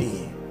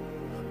body,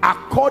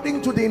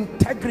 according to the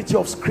integrity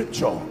of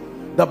scripture,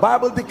 the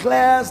Bible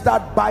declares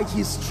that by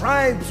his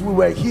stripes we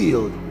were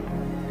healed.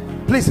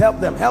 Please help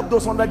them. Help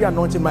those under the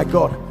anointing, my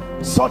God.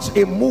 Such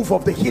a move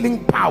of the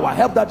healing power.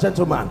 Help that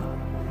gentleman.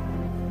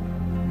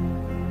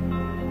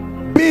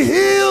 Be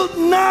healed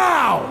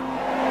now.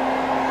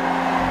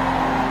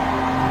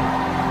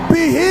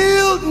 Be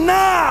healed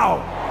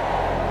now.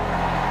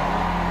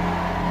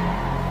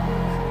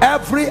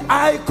 Every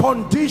eye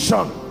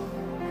condition,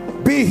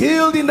 be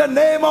healed in the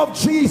name of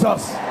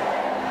Jesus.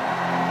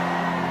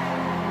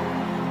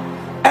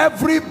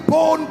 Every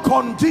bone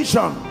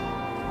condition,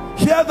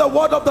 hear the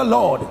word of the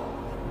Lord,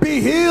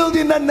 be healed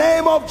in the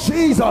name of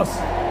Jesus.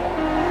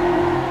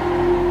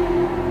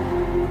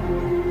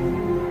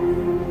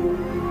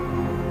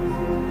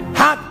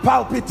 Heart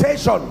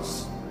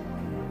palpitations,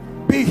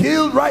 be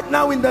healed right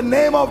now in the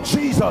name of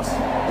Jesus.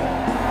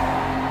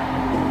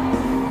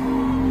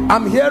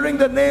 I'm hearing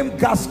the name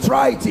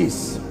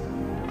gastritis.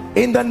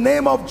 In the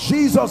name of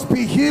Jesus,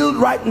 be healed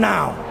right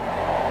now.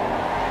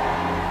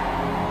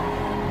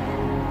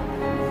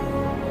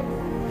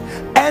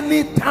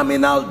 Any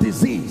terminal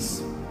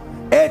disease,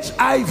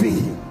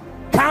 HIV,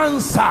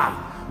 cancer,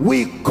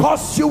 we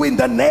curse you in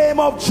the name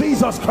of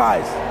Jesus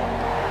Christ.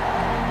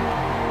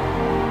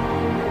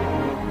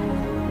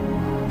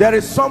 There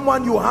is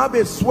someone, you have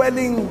a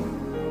swelling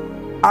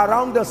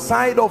around the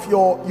side of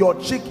your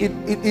cheek.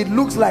 It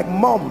looks like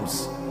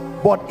mumps,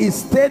 but it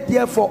stayed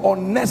there for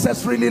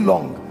unnecessarily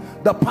long.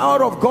 The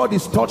power of God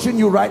is touching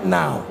you right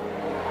now.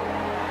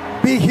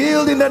 Be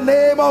healed in the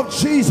name of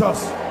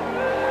Jesus.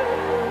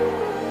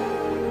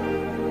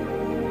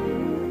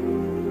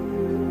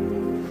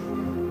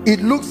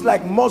 It looks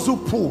like muscle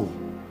pull,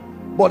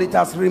 but it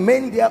has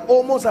remained there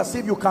almost as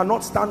if you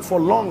cannot stand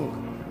for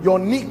long. Your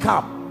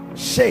kneecap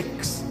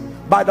shakes.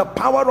 By the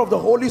power of the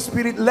Holy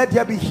Spirit, let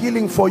there be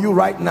healing for you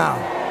right now.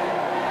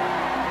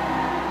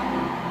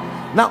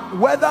 Now,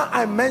 whether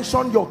I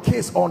mention your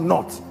case or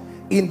not,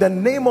 in the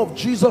name of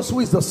Jesus, who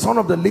is the Son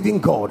of the living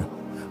God,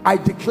 I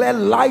declare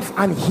life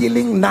and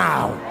healing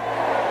now,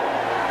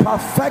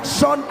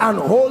 perfection and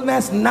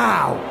wholeness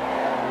now,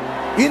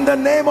 in the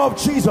name of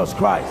Jesus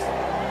Christ.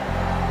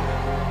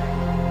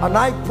 And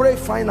I pray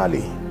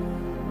finally,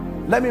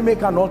 let me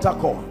make an altar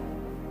call.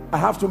 I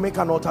have to make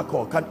an altar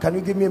call. Can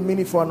you give me a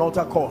minute for an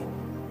altar call?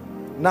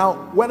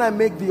 Now, when I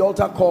make the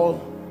altar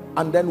call,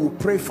 and then we'll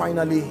pray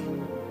finally,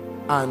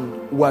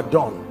 and we're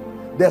done.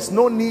 There's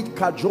no need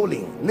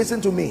cajoling.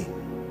 Listen to me.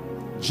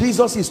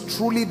 Jesus is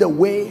truly the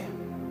way,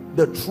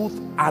 the truth,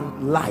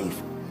 and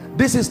life.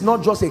 This is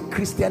not just a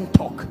Christian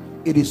talk.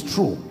 It is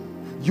true.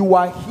 You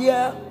are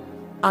here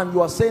and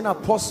you are saying,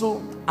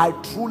 Apostle, I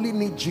truly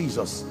need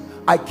Jesus.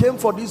 I came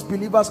for this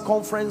believers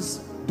conference.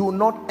 Do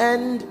not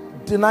end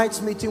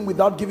tonight's meeting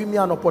without giving me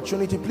an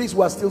opportunity. Please,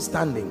 we are still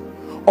standing.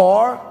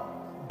 Or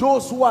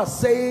those who are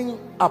saying,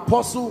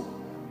 Apostle,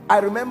 I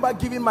remember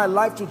giving my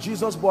life to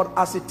Jesus, but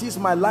as it is,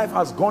 my life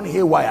has gone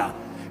haywire.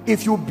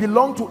 If you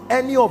belong to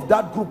any of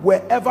that group,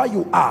 wherever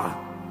you are,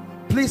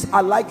 please,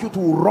 I'd like you to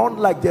run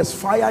like there's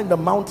fire in the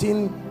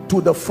mountain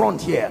to the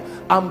front here.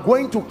 I'm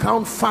going to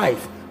count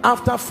 5.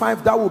 After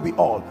 5, that will be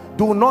all.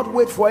 Do not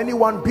wait for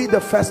anyone. Be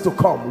the first to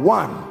come.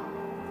 1.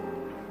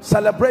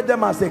 Celebrate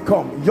them as they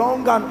come,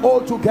 young and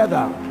old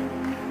together.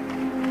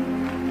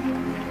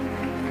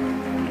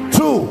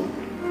 2.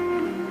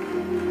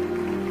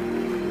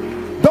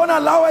 Don't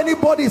allow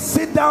anybody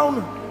sit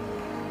down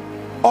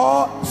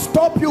or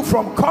stop you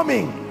from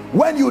coming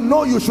when you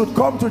know you should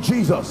come to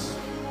Jesus.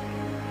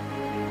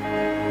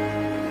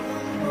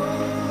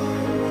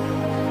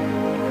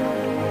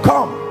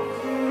 Come,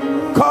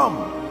 come,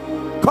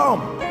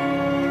 come,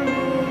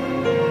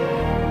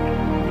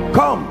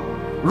 come,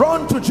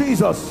 run to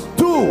Jesus.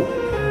 2.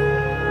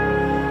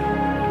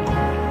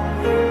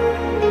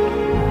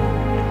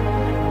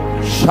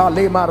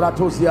 Shalema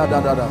Ratozia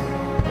Dadada.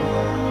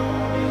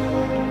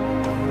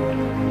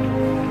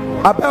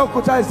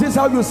 Abeokuta, is this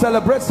how you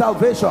celebrate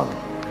salvation?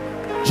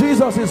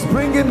 Jesus is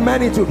bringing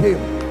many to him.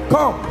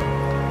 Come.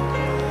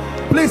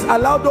 Please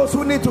allow those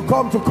who need to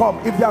come to come.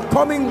 If they are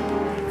coming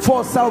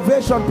for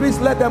salvation, please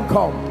let them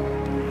come.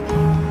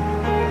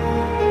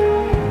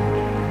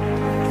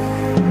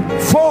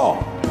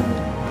 4.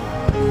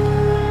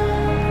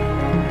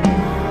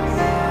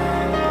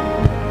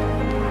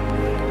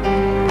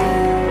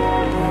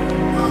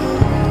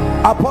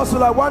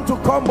 Apostle, I want to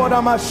come, but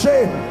I'm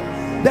ashamed.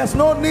 There's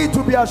no need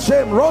to be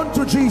ashamed. Run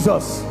to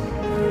Jesus.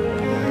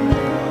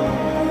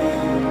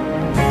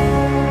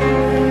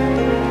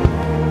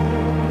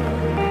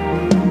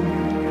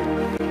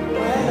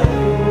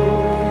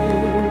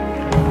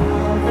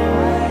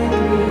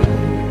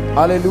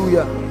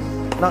 Hallelujah.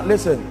 Now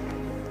listen,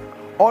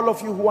 all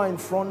of you who are in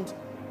front,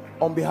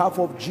 on behalf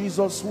of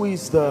Jesus, who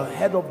is the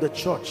head of the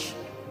church,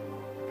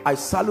 I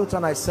salute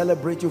and I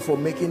celebrate you for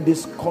making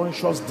this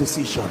conscious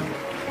decision,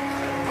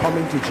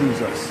 coming to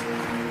Jesus.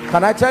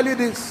 Can I tell you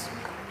this?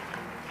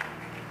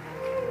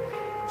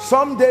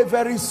 Someday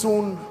very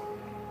soon,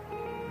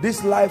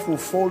 this life will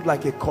fold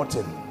like a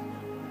curtain,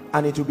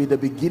 and it will be the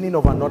beginning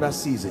of another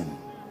season.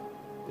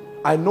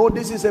 I know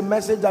this is a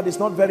message that is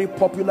not very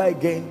popular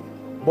again,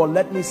 but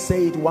let me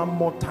say it one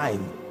more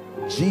time.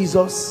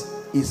 Jesus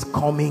is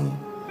coming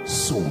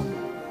soon.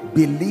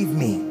 Believe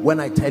me when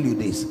I tell you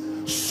this.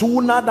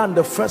 Sooner than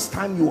the first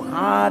time you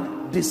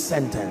heard this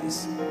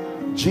sentence,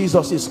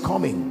 Jesus is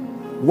coming.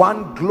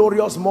 One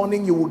glorious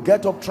morning you will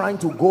get up trying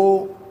to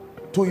go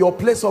to your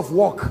place of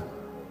work.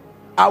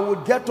 I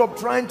would get up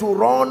trying to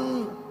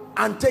run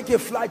and take a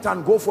flight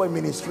and go for a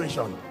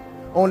ministration,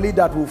 only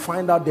that we'll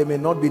find out there may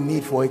not be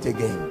need for it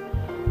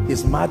again.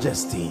 His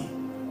Majesty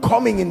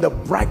coming in the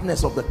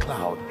brightness of the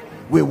cloud.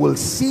 We will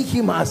see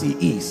him as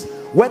he is.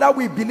 Whether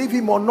we believe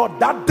him or not,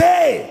 that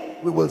day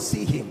we will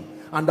see him.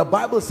 And the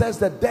Bible says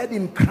the dead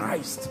in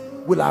Christ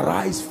will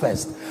arise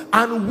first,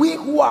 and we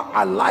who are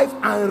alive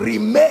and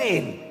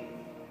remain,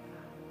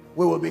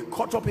 we will be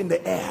caught up in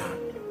the air,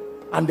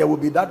 and there will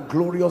be that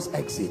glorious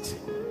exit.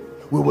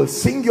 We will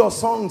sing your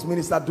songs,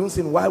 Minister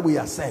Dunsin, while we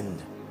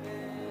ascend.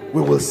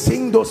 We will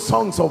sing those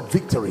songs of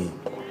victory,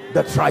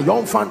 the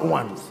triumphant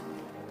ones,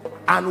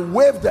 and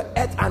wave the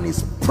earth and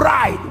his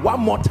pride one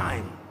more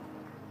time.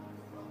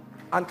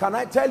 And can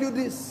I tell you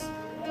this?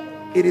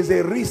 It is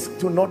a risk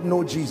to not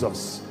know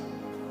Jesus.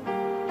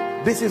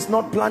 This is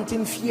not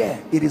planting fear,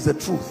 it is the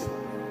truth.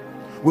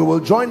 We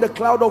will join the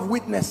cloud of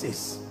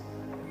witnesses.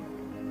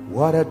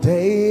 What a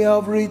day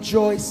of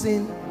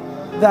rejoicing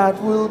that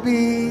will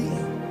be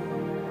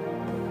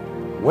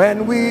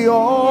when we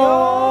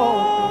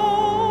all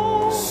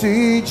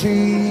see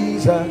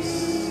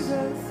Jesus.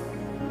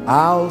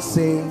 I'll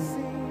sing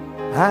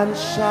and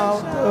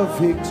shout the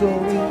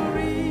victory.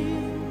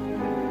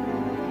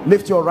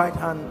 Lift your right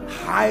hand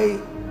high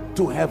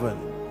to heaven.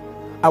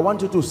 I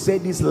want you to say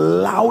this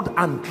loud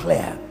and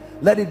clear.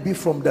 Let it be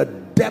from the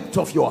depth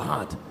of your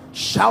heart.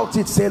 Shout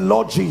it. Say,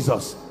 Lord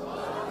Jesus,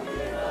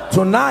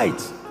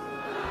 tonight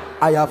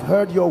I have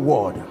heard your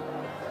word.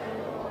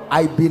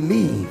 I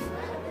believe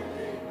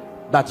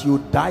that you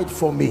died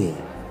for me.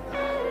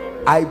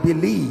 I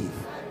believe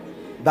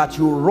that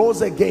you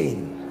rose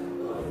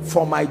again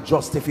for my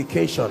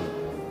justification.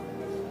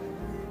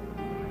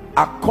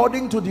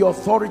 According to the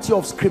authority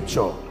of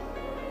Scripture,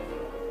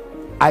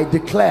 I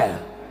declare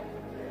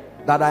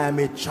that I am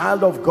a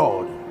child of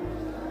God,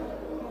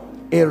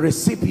 a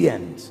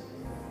recipient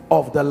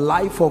of the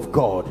life of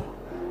God.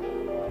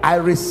 I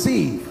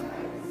receive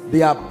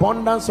the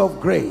abundance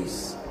of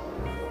grace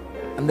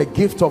and the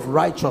gift of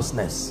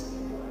righteousness,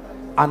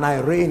 and I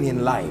reign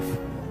in life.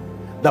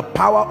 The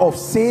power of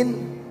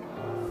sin,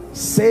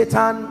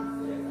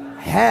 Satan,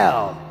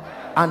 hell,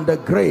 and the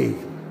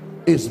grave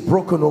is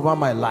broken over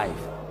my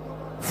life.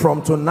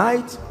 From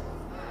tonight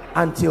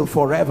until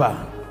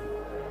forever,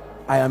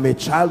 I am a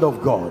child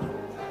of God.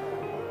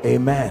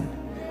 Amen.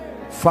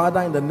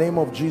 Father, in the name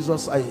of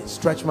Jesus, I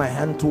stretch my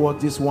hand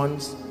toward these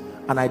ones,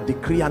 and I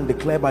decree and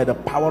declare by the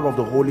power of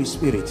the Holy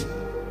Spirit,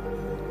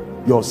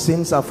 your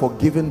sins are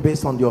forgiven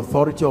based on the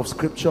authority of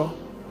Scripture,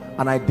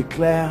 and I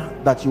declare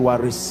that you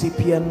are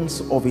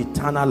recipients of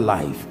eternal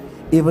life,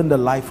 even the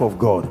life of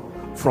God.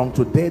 From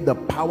today, the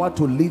power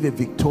to live a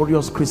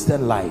victorious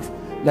Christian life,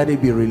 let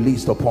it be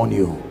released upon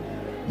you.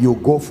 You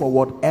go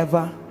forward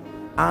ever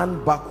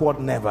and backward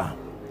never,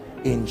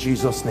 in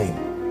Jesus'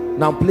 name.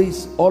 Now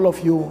please, all of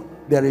you,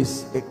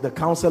 the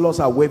counselors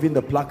are waving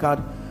the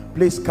placard.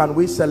 Please, can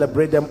we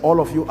celebrate them, all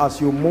of you, as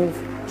you move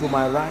to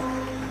my right?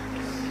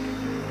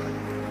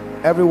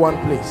 Everyone,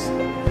 please.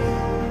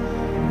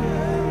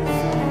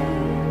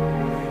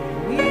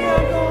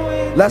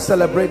 Let's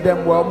celebrate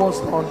them. We're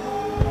almost on.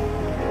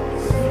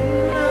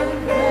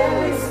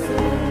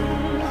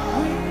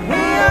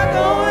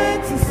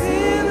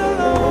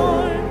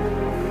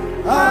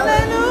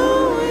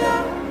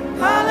 Hallelujah,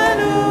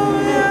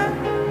 hallelujah,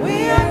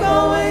 we are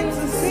going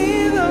to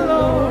see the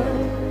Lord.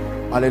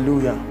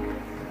 Hallelujah.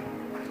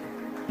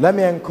 Let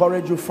me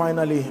encourage you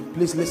finally.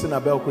 Please listen,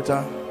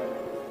 Abelkuta.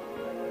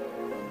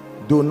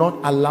 Do not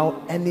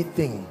allow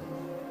anything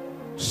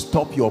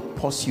stop your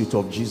pursuit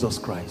of Jesus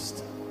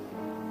Christ.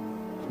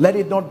 Let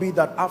it not be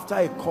that after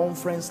a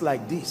conference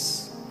like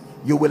this,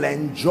 you will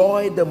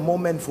enjoy the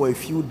moment for a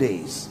few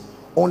days,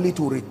 only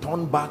to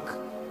return back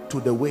to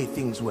the way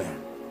things were.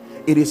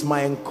 It is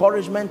my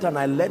encouragement, and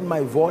I led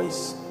my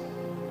voice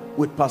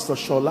with Pastor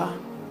Shola,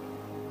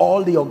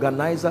 all the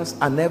organizers,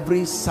 and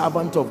every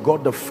servant of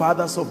God, the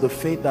fathers of the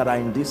faith that are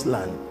in this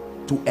land,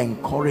 to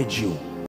encourage you